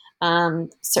jokes,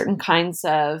 certain kinds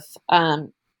of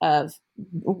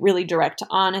really direct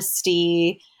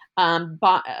honesty,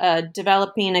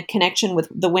 developing a connection with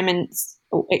the women.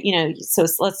 So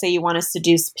let's say you want to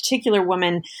seduce a particular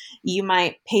woman, you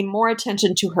might pay more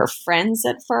attention to her friends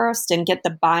at first and get the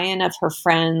buy-in of her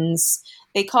friends.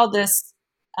 They call this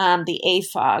the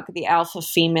AFOG, the alpha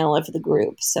female of the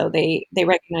group. So they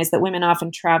recognize that women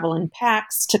often travel in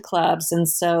packs to clubs, and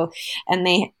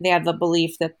they have the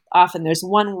belief that often there's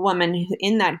one woman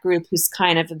in that group who's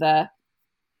kind of the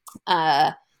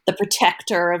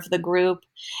protector of the group,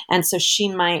 and so she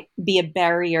might be a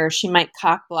barrier. She might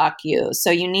cock block you.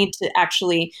 So you need to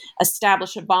actually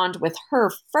establish a bond with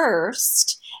her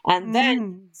first, and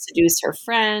then seduce her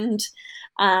friend.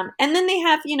 And then they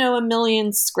have, a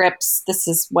million scripts. This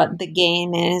is what the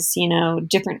game is,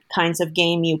 different kinds of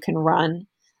game you can run.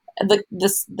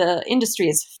 The industry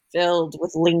is filled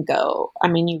with lingo. I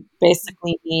mean, you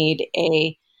basically need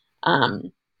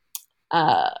an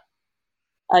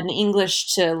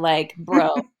English to like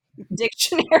bro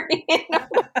dictionary in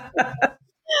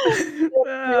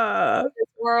this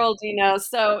world,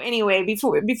 So anyway,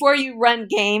 before you run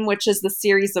game, which is the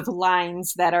series of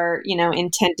lines that are,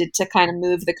 intended to kind of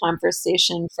move the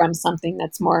conversation from something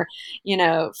that's more,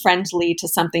 friendly to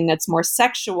something that's more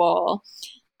sexual.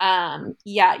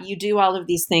 You do all of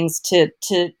these things to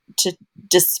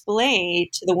display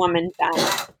to the woman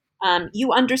that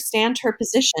you understand her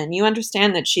position. You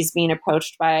understand that she's being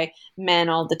approached by men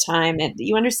all the time, and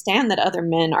you understand that other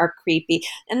men are creepy.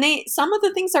 And some of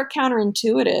the things are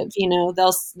counterintuitive.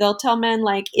 They'll tell men,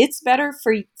 like, it's better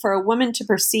for a woman to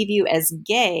perceive you as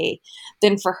gay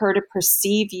than for her to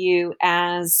perceive you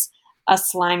as a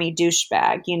slimy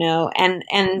douchebag. And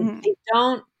they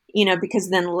don't, because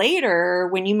then later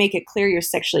when you make it clear you're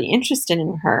sexually interested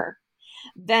in her,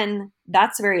 then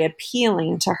that's very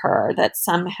appealing to her, that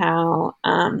somehow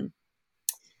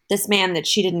this man that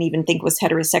she didn't even think was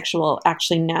heterosexual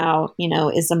actually now,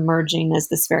 is emerging as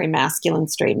this very masculine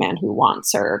straight man who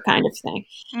wants her, kind of thing.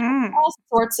 All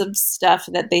sorts of stuff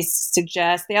that they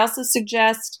suggest. They also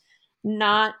suggest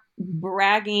not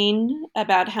bragging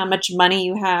about how much money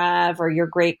you have or your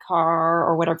great car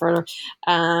or whatever,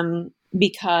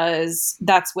 because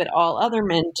that's what all other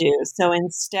men do. So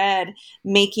instead,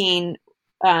 making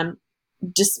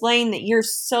displaying that you're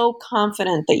so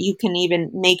confident that you can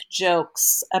even make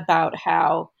jokes about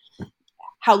how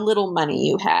little money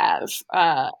you have,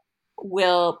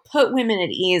 will put women at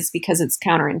ease because it's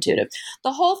counterintuitive.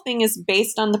 The whole thing is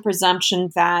based on the presumption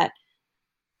that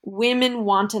women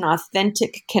want an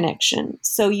authentic connection.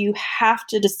 So you have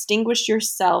to distinguish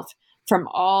yourself from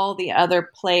all the other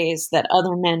plays that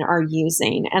other men are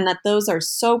using, and that those are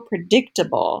so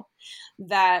predictable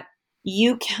that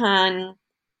you can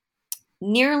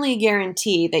nearly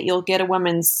guarantee that you'll get a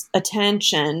woman's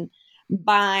attention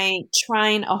by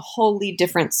trying a wholly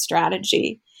different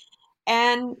strategy.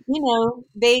 And,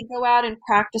 they go out and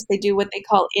practice. They do what they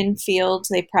call in-field.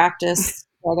 They practice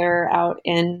whether out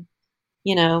in,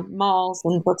 malls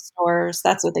and bookstores.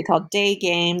 That's what they call day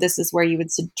game. This is where you would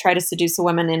try to seduce a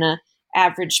woman in a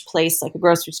average place like a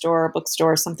grocery store or a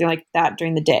bookstore or something like that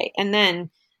during the day. And then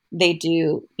they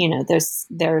do,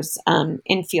 there's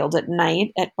in-field at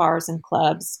night at bars and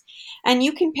clubs. And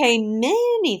you can pay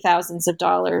many thousands of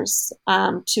dollars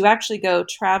to actually go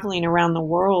traveling around the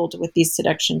world with these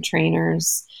seduction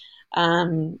trainers,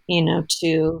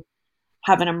 to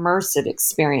have an immersive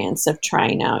experience of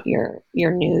trying out your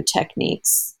new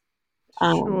techniques.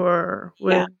 Sure.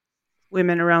 With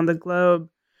women around the globe.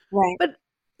 Right. But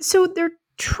so they're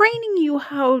training you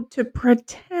how to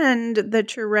pretend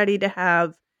that you're ready to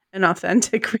have an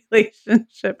authentic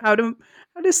relationship, how to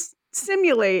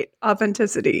simulate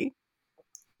authenticity.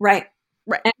 Right.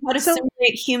 And how to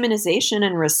simulate humanization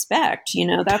and respect.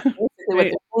 That's basically what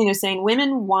they're saying. They're saying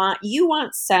you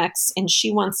want sex and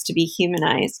she wants to be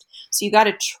humanized. So you got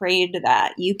to trade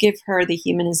that. You give her the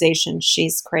humanization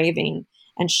she's craving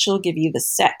and she'll give you the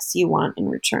sex you want in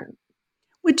return.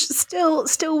 Which still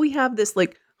we have this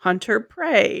like hunter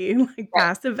prey, like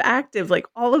passive active, like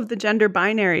all of the gender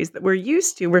binaries that we're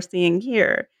used to, we're seeing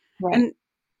here. Right.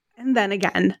 And then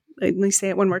again, let me say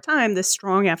it one more time, this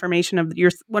strong affirmation of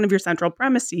one of your central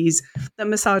premises, that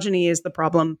misogyny is the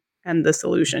problem and the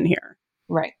solution here.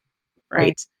 Right.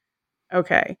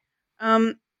 Okay.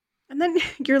 And then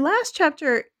your last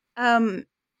chapter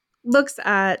looks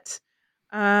at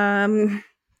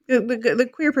the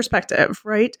queer perspective,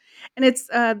 right? And it's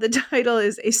the title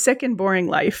is A Sick and Boring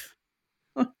Life.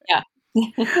 Yeah.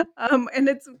 And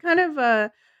it's kind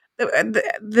of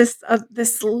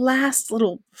this last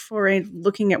little foray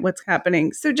looking at what's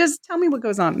happening. So just tell me what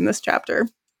goes on in this chapter.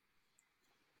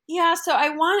 Yeah, so I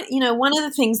want, one of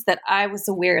the things that I was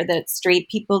aware that straight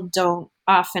people don't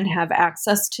often have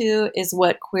access to is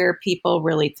what queer people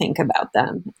really think about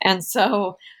them. And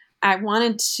so I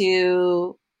wanted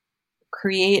to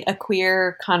create a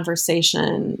queer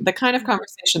conversation, the kind of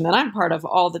conversation that I'm part of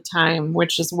all the time,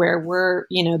 which is where we're,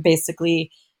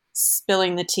 basically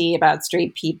spilling the tea about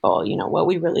straight people, what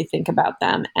we really think about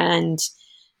them. And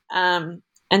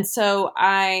so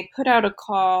I put out a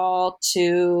call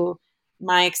to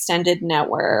my extended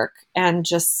network and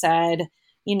just said,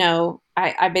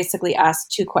 I basically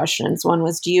asked two questions. One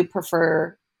was, do you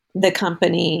prefer the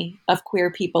company of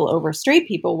queer people over straight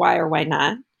people? Why or why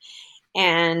not?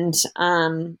 And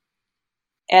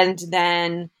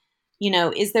then,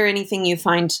 is there anything you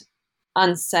find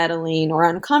unsettling or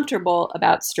uncomfortable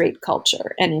about straight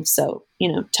culture? And if so,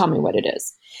 tell me what it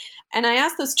is. And I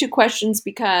asked those two questions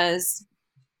because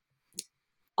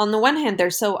on the one hand, they're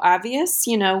so obvious,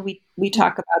 we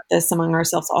talk about this among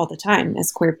ourselves all the time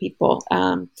as queer people.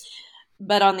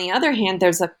 But on the other hand,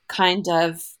 there's a kind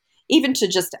of, even to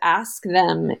just ask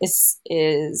them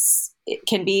it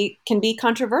can be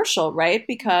controversial, right?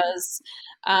 Because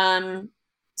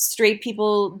straight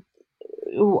people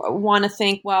want to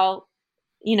think, well,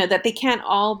 that they can't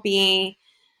all be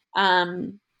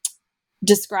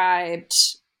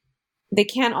described. They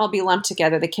can't all be lumped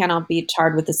together. They can't all be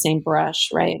tarred with the same brush,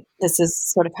 right? This is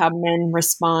sort of how men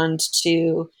respond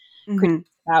to critiques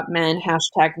about men,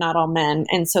 hashtag not all men.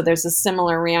 And so there's a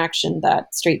similar reaction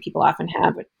that straight people often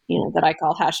have, that I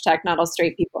call hashtag not all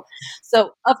straight people.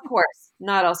 So of course,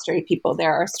 not all straight people.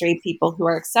 There are straight people who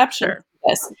are exceptions to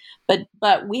this.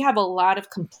 But we have a lot of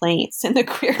complaints in the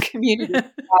queer community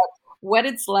about what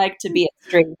it's like to be at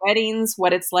straight weddings,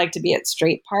 what it's like to be at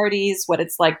straight parties, what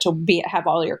it's like to have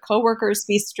all your coworkers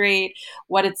be straight,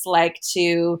 what it's like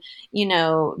to,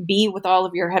 be with all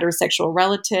of your heterosexual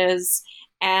relatives.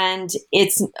 And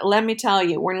let me tell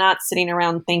you, we're not sitting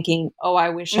around thinking, oh, I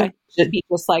wish I should be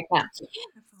just like that.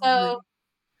 So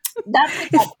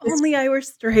that's if only I were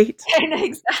straight.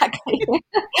 Exactly.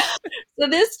 So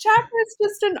this chapter is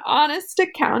just an honest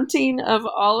accounting of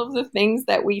all of the things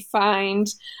that we find,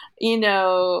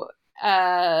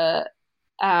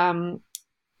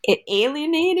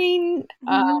 alienating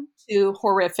to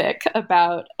horrific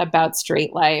about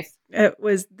straight life.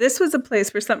 This was a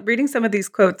place where reading some of these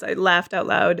quotes, I laughed out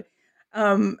loud.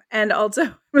 And also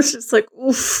it was just like,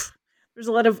 oof, there's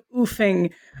a lot of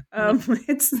oofing.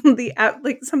 It's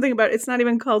like something about, it's not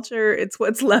even culture. It's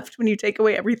what's left when you take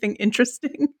away everything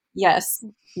interesting. Yes.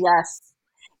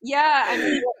 Yeah. I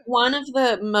mean, one of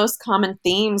the most common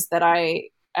themes that I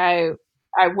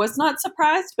was not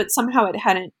surprised, but somehow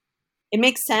it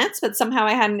makes sense, but somehow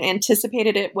I hadn't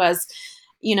anticipated it was,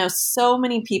 so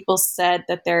many people said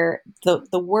that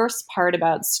the worst part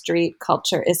about straight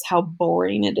culture is how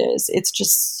boring it is. It's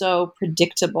just so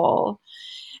predictable.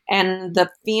 And the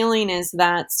feeling is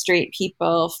that straight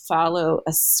people follow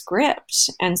a script.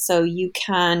 And so you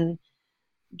can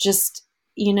just,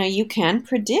 you can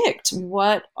predict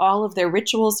what all of their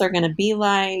rituals are going to be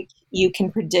like. You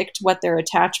can predict what their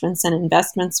attachments and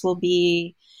investments will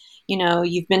be.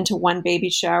 You've been to one baby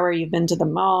shower, you've been to the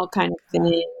mall kind of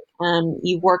thing.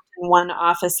 You've worked in one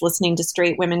office listening to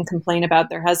straight women complain about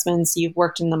their husbands. You've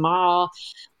worked in the mall.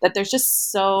 That there's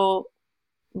just so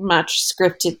much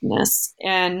scriptedness,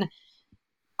 and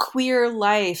queer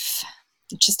life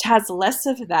just has less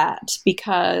of that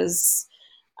because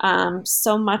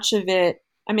so much of it,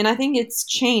 I mean, I think it's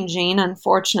changing,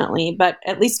 unfortunately, but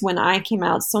at least when I came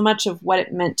out, so much of what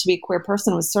it meant to be a queer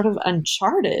person was sort of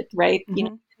uncharted, right? Mm-hmm.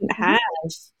 You didn't have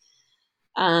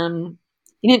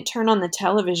you didn't turn on the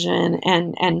television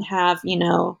and have,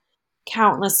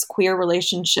 countless queer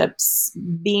relationships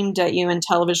beamed at you in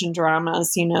television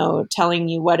dramas, telling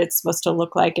you what it's supposed to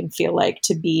look like and feel like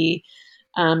to be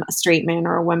a straight man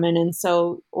or a woman. And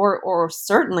so, or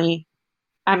certainly,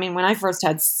 I mean, when I first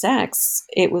had sex,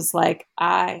 it was like,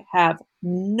 I have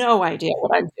no idea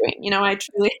what I'm doing. I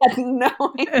truly had no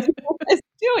idea what I was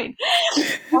doing.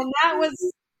 And that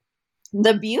was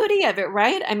the beauty of it,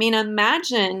 right? I mean,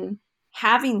 imagine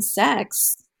having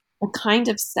sex, a kind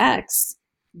of sex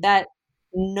that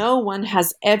no one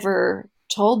has ever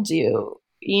told you,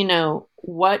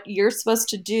 what you're supposed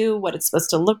to do, what it's supposed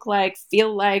to look like,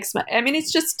 feel like. I mean,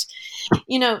 it's just,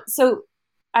 so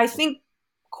I think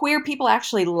queer people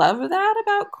actually love that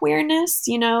about queerness.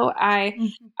 I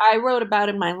wrote about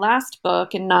in my last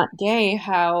book, and Not Gay,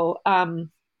 how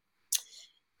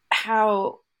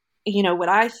what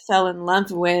I fell in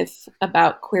love with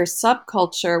about queer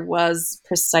subculture was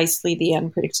precisely the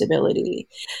unpredictability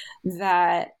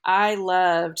that I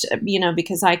loved,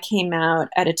 because I came out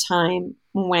at a time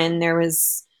when there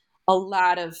was a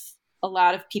lot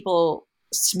of people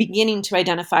beginning to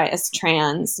identify as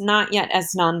trans, not yet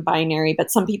as non-binary,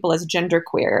 but some people as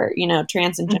genderqueer,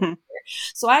 trans and genderqueer.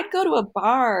 So I'd go to a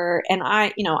bar and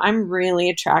I'm really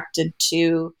attracted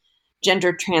to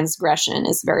gender transgression,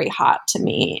 is very hot to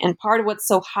me. And part of what's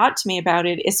so hot to me about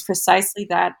it is precisely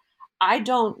that I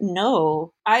don't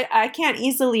know. I can't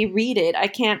easily read it. I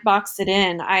can't box it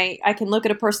in. I can look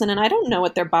at a person and I don't know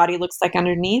what their body looks like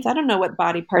underneath. I don't know what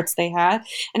body parts they have.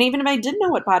 And even if I did know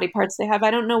what body parts they have, I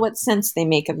don't know what sense they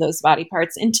make of those body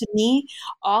parts. And to me,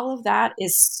 all of that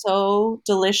is so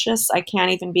delicious. I can't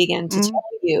even begin to tell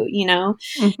you,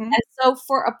 And so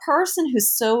for a person who's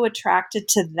so attracted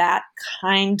to that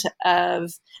kind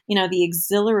of, the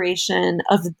exhilaration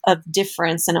of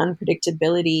difference and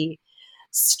unpredictability,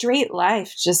 straight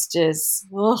life just is,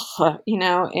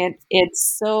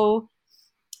 it's so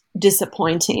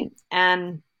disappointing.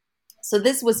 And so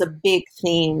this was a big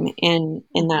theme in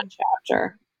that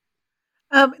chapter.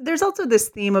 There's also this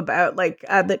theme about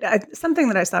something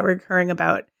that I saw recurring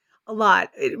about a lot.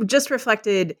 It just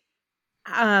reflected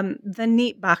the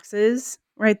neat boxes,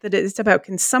 right? That it's about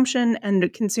consumption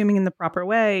and consuming in the proper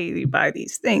way. You buy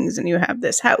these things and you have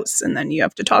this house and then you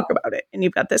have to talk about it, and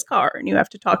you've got this car and you have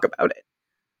to talk about it.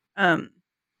 That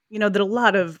a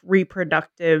lot of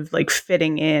reproductive,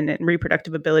 fitting in and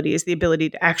reproductive ability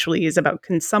is about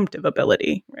consumptive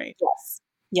ability, right?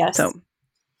 Yes. So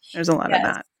there's a lot of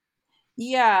that.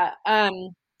 Yeah.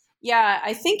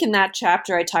 I think in that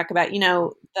chapter I talk about,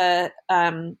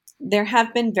 there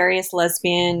have been various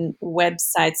lesbian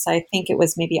websites. I think it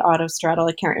was maybe Autostraddle,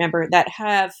 I can't remember, that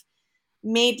have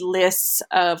made lists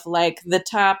of the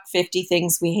top 50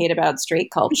 things we hate about straight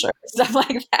culture, stuff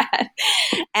like that.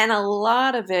 And a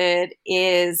lot of it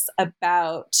is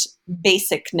about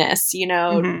basicness,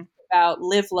 about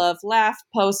live, love, laugh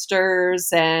posters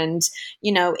and,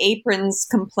 aprons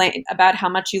complain about how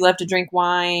much you love to drink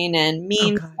wine and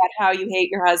memes about how you hate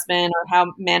your husband or how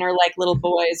men are like little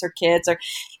boys or kids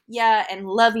and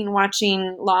loving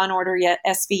watching Law and Order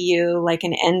SVU, like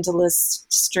an endless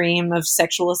stream of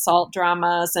sexual assault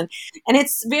dramas. And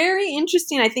it's very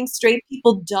interesting. I think straight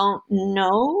people don't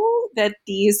know that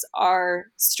these are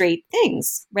straight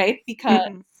things, right? Because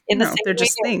they're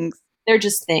just things. They're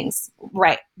just things,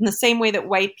 right? In the same way that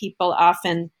white people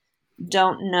often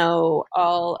don't know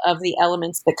all of the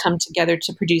elements that come together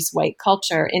to produce white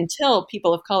culture until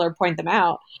people of color point them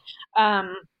out.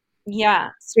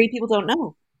 Straight people don't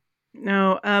know.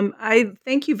 No, I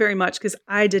thank you very much because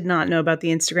I did not know about the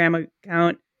Instagram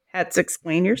account. Let's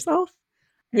Explain Yourself,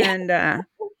 and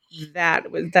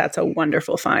that's a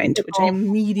wonderful find, which I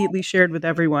immediately shared with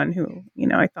everyone who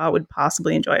I thought would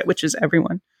possibly enjoy it, which is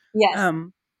everyone. Yes.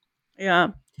 Yeah.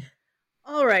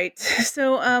 All right.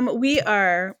 So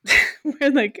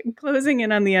we're like closing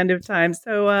in on the end of time.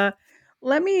 So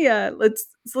let's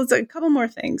a couple more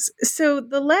things. So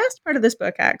the last part of this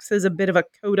book acts as a bit of a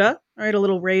coda, right? A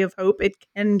little ray of hope. It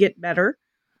can get better.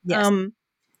 Yes.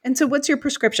 And so what's your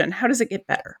prescription? How does it get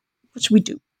better? What should we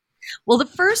do? Well, the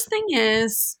first thing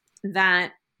is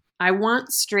that I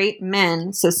want straight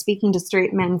men. So speaking to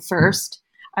straight men first,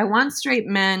 I want straight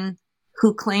men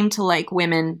who claim to like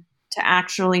women to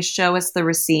actually show us the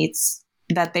receipts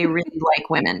that they really like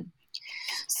women.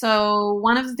 So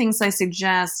one of the things I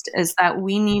suggest is that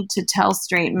we need to tell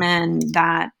straight men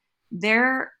that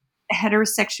their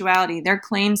heterosexuality, their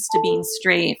claims to being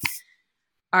straight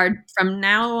are from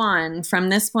now on, from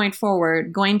this point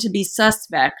forward, going to be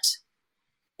suspect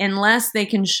unless they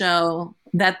can show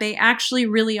that they actually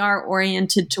really are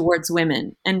oriented towards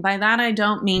women. And by that, I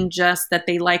don't mean just that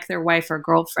they like their wife or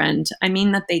girlfriend. I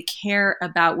mean that they care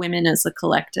about women as a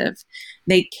collective.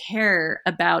 They care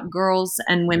about girls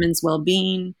and women's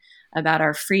well-being, about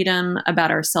our freedom,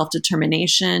 about our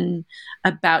self-determination,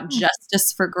 about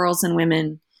justice for girls and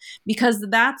women, because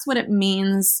that's what it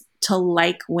means to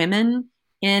like women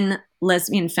in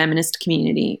lesbian feminist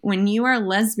community. When you are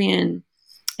lesbian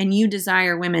and you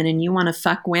desire women and you want to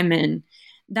fuck women,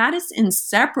 that is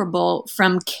inseparable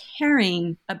from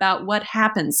caring about what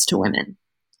happens to women.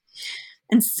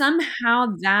 And somehow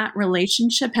that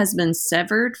relationship has been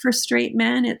severed for straight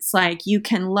men. It's like you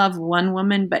can love one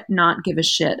woman, but not give a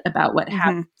shit about what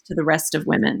happens to the rest of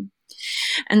women.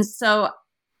 And so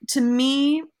to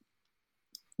me,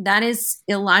 that is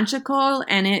illogical,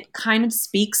 and it kind of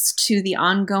speaks to the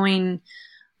ongoing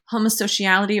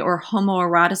homosexuality or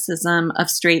homoeroticism of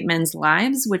straight men's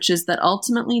lives, which is that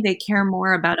ultimately they care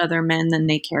more about other men than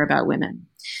they care about women.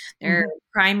 Their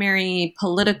primary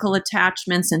political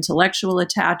attachments, intellectual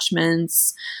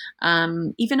attachments,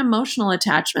 even emotional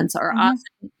attachments are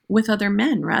often with other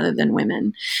men rather than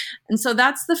women. And so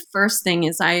that's the first thing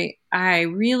is I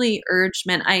really urge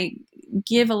men. I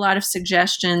give a lot of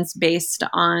suggestions based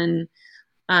on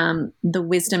the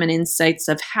wisdom and insights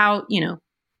of how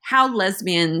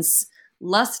lesbians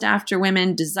lust after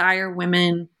women, desire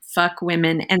women, fuck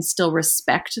women, and still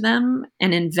respect them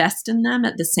and invest in them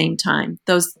at the same time.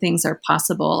 Those things are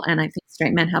possible. And I think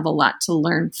straight men have a lot to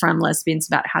learn from lesbians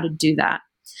about how to do that.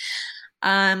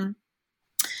 I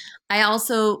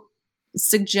also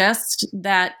suggest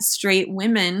that straight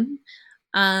women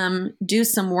do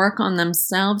some work on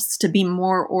themselves to be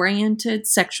more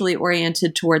sexually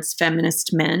oriented towards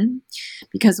feminist men,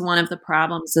 because one of the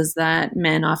problems is that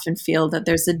men often feel that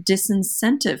there's a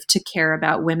disincentive to care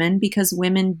about women because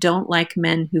women don't like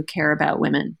men who care about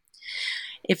women.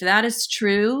 If that is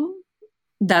true,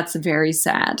 that's very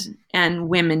sad, and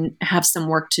women have some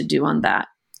work to do on that.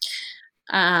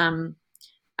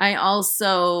 I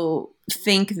also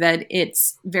think that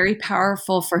it's very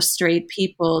powerful for straight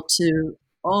people to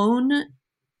own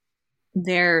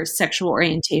their sexual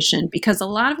orientation, because a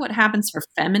lot of what happens for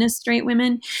feminist straight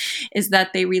women is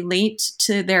that they relate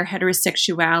to their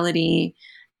heterosexuality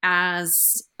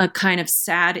as a kind of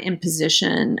sad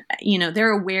imposition.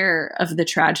 They're aware of the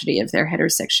tragedy of their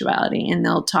heterosexuality, and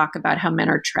they'll talk about how men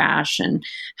are trash and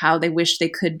how they wish they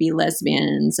could be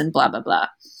lesbians and blah, blah, blah.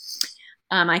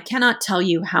 I cannot tell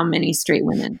you how many straight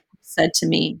women said to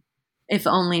me, if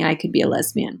only I could be a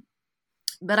lesbian.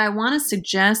 But I want to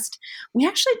suggest we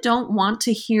actually don't want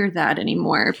to hear that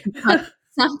anymore.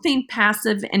 Something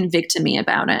passive and victimy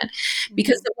about it,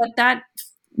 because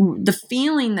the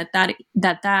feeling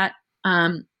that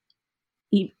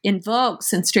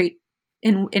invokes in straight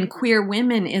in queer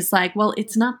women is like, well,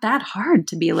 it's not that hard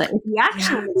to be lit. If you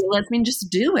actually be lesbian, just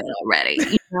do it already.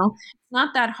 It's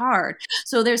not that hard.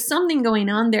 So there's something going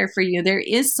on there for you. There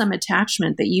is some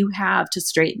attachment that you have to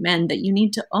straight men that you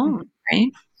need to own,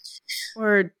 right?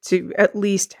 Or to at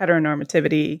least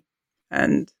heteronormativity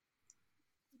and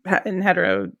in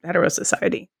hetero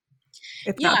society,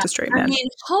 if not to straight men. I mean,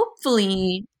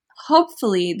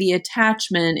 hopefully the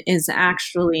attachment is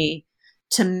actually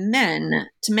to men,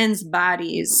 to men's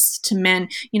bodies, to men,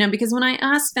 because when I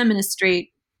ask feminist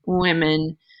straight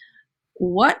women,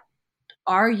 what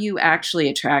are you actually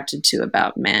attracted to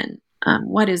about men?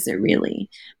 What is it really?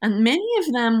 And many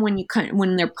of them, when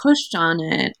they're pushed on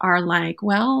it, are like,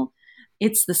 well,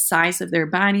 it's the size of their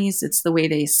bodies. It's the way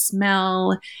they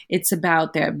smell. It's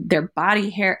about their body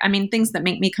hair. I mean, things that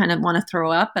make me kind of want to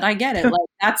throw up, but I get it. Like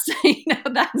that's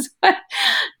what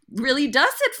really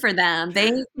does it for them.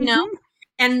 They,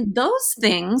 and those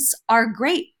things are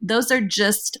great. Those are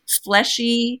just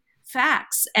fleshy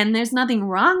facts. And there's nothing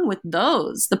wrong with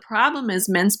those. The problem is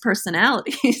men's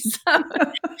personalities. So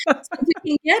we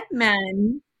can get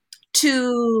men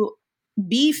to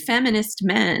be feminist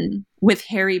men with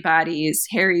hairy bodies,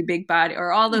 hairy big body,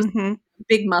 or all those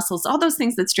big muscles, all those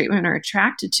things that straight women are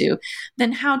attracted to,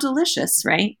 then how delicious,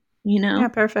 right? Yeah,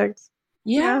 perfect.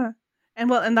 Yeah.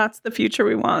 And that's the future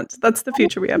we want. That's the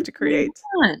future we have to create.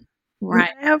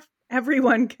 Right.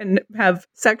 Everyone can have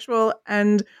sexual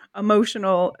and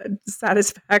emotional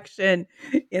satisfaction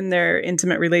in their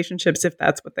intimate relationships if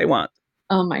that's what they want.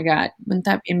 Oh my God. Wouldn't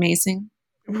that be amazing?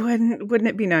 Wouldn't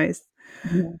it be nice?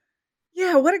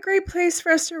 Yeah, what a great place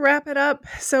for us to wrap it up.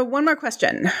 So one more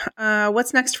question.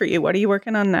 What's next for you? What are you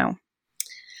working on now?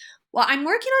 Well, I'm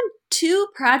working on 2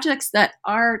 projects that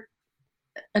are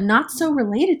not so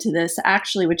related to this,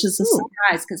 actually, which is a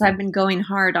surprise because I've been going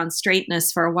hard on straightness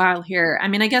for a while here. I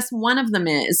mean, I guess one of them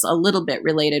is a little bit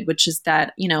related, which is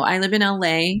that, I live in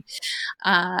LA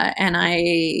and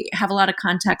I have a lot of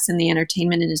contacts in the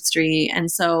entertainment industry. And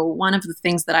so one of the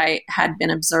things that I had been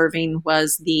observing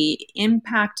was the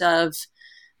impact of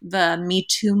the Me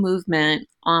Too movement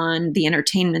on the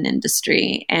entertainment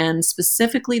industry, and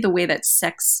specifically the way that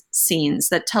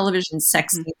television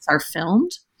sex scenes are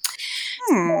filmed.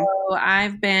 So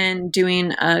I've been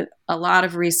doing a lot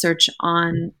of research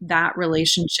on that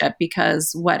relationship,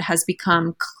 because what has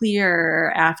become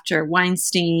clear after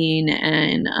Weinstein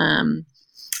and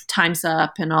Time's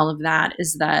Up and all of that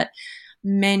is that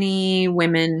many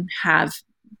women have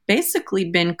basically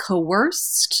been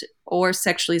coerced or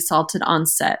sexually assaulted on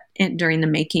set during the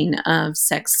making of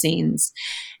sex scenes.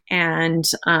 And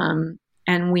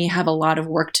we have a lot of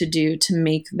work to do to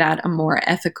make that a more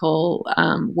ethical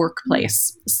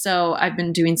workplace. So I've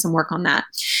been doing some work on that.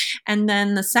 And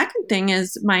then the second thing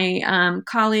is my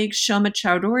colleague Shoma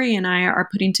Chowdhury and I are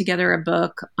putting together a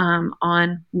book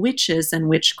on witches and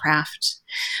witchcraft,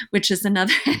 which is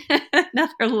another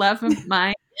love of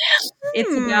mine.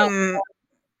 It's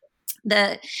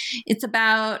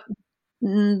about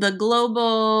the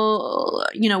global,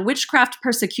 witchcraft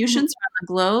persecutions around the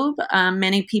globe.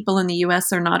 Many people in the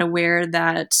U.S. are not aware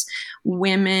that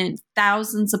women,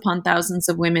 thousands upon thousands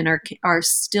of women are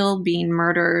still being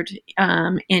murdered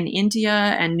in India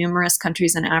and numerous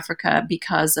countries in Africa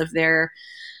because of their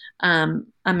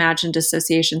imagined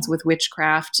associations with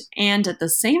witchcraft. And at the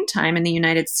same time, in the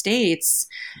United States,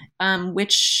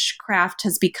 witchcraft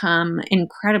has become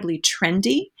incredibly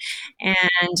trendy,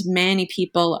 and many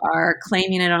people are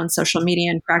claiming it on social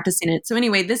media and practicing it. So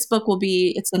anyway, this book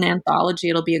it's an anthology.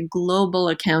 It'll be a global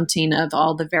accounting of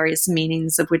all the various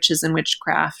meanings of witches and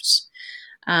witchcraft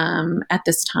at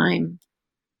this time.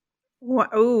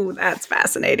 Oh, that's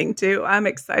fascinating too. I'm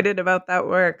excited about that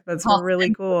work. That's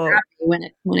really cool. When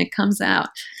it comes out.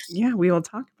 Yeah, we will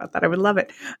talk about that. I would love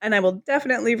it. And I will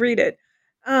definitely read it.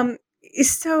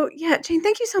 So yeah, Jane,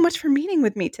 thank you so much for meeting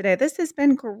with me today. This has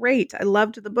been great. I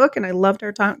loved the book and I loved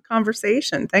our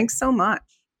conversation. Thanks so much.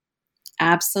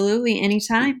 Absolutely.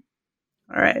 Anytime.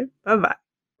 All right. Bye-bye.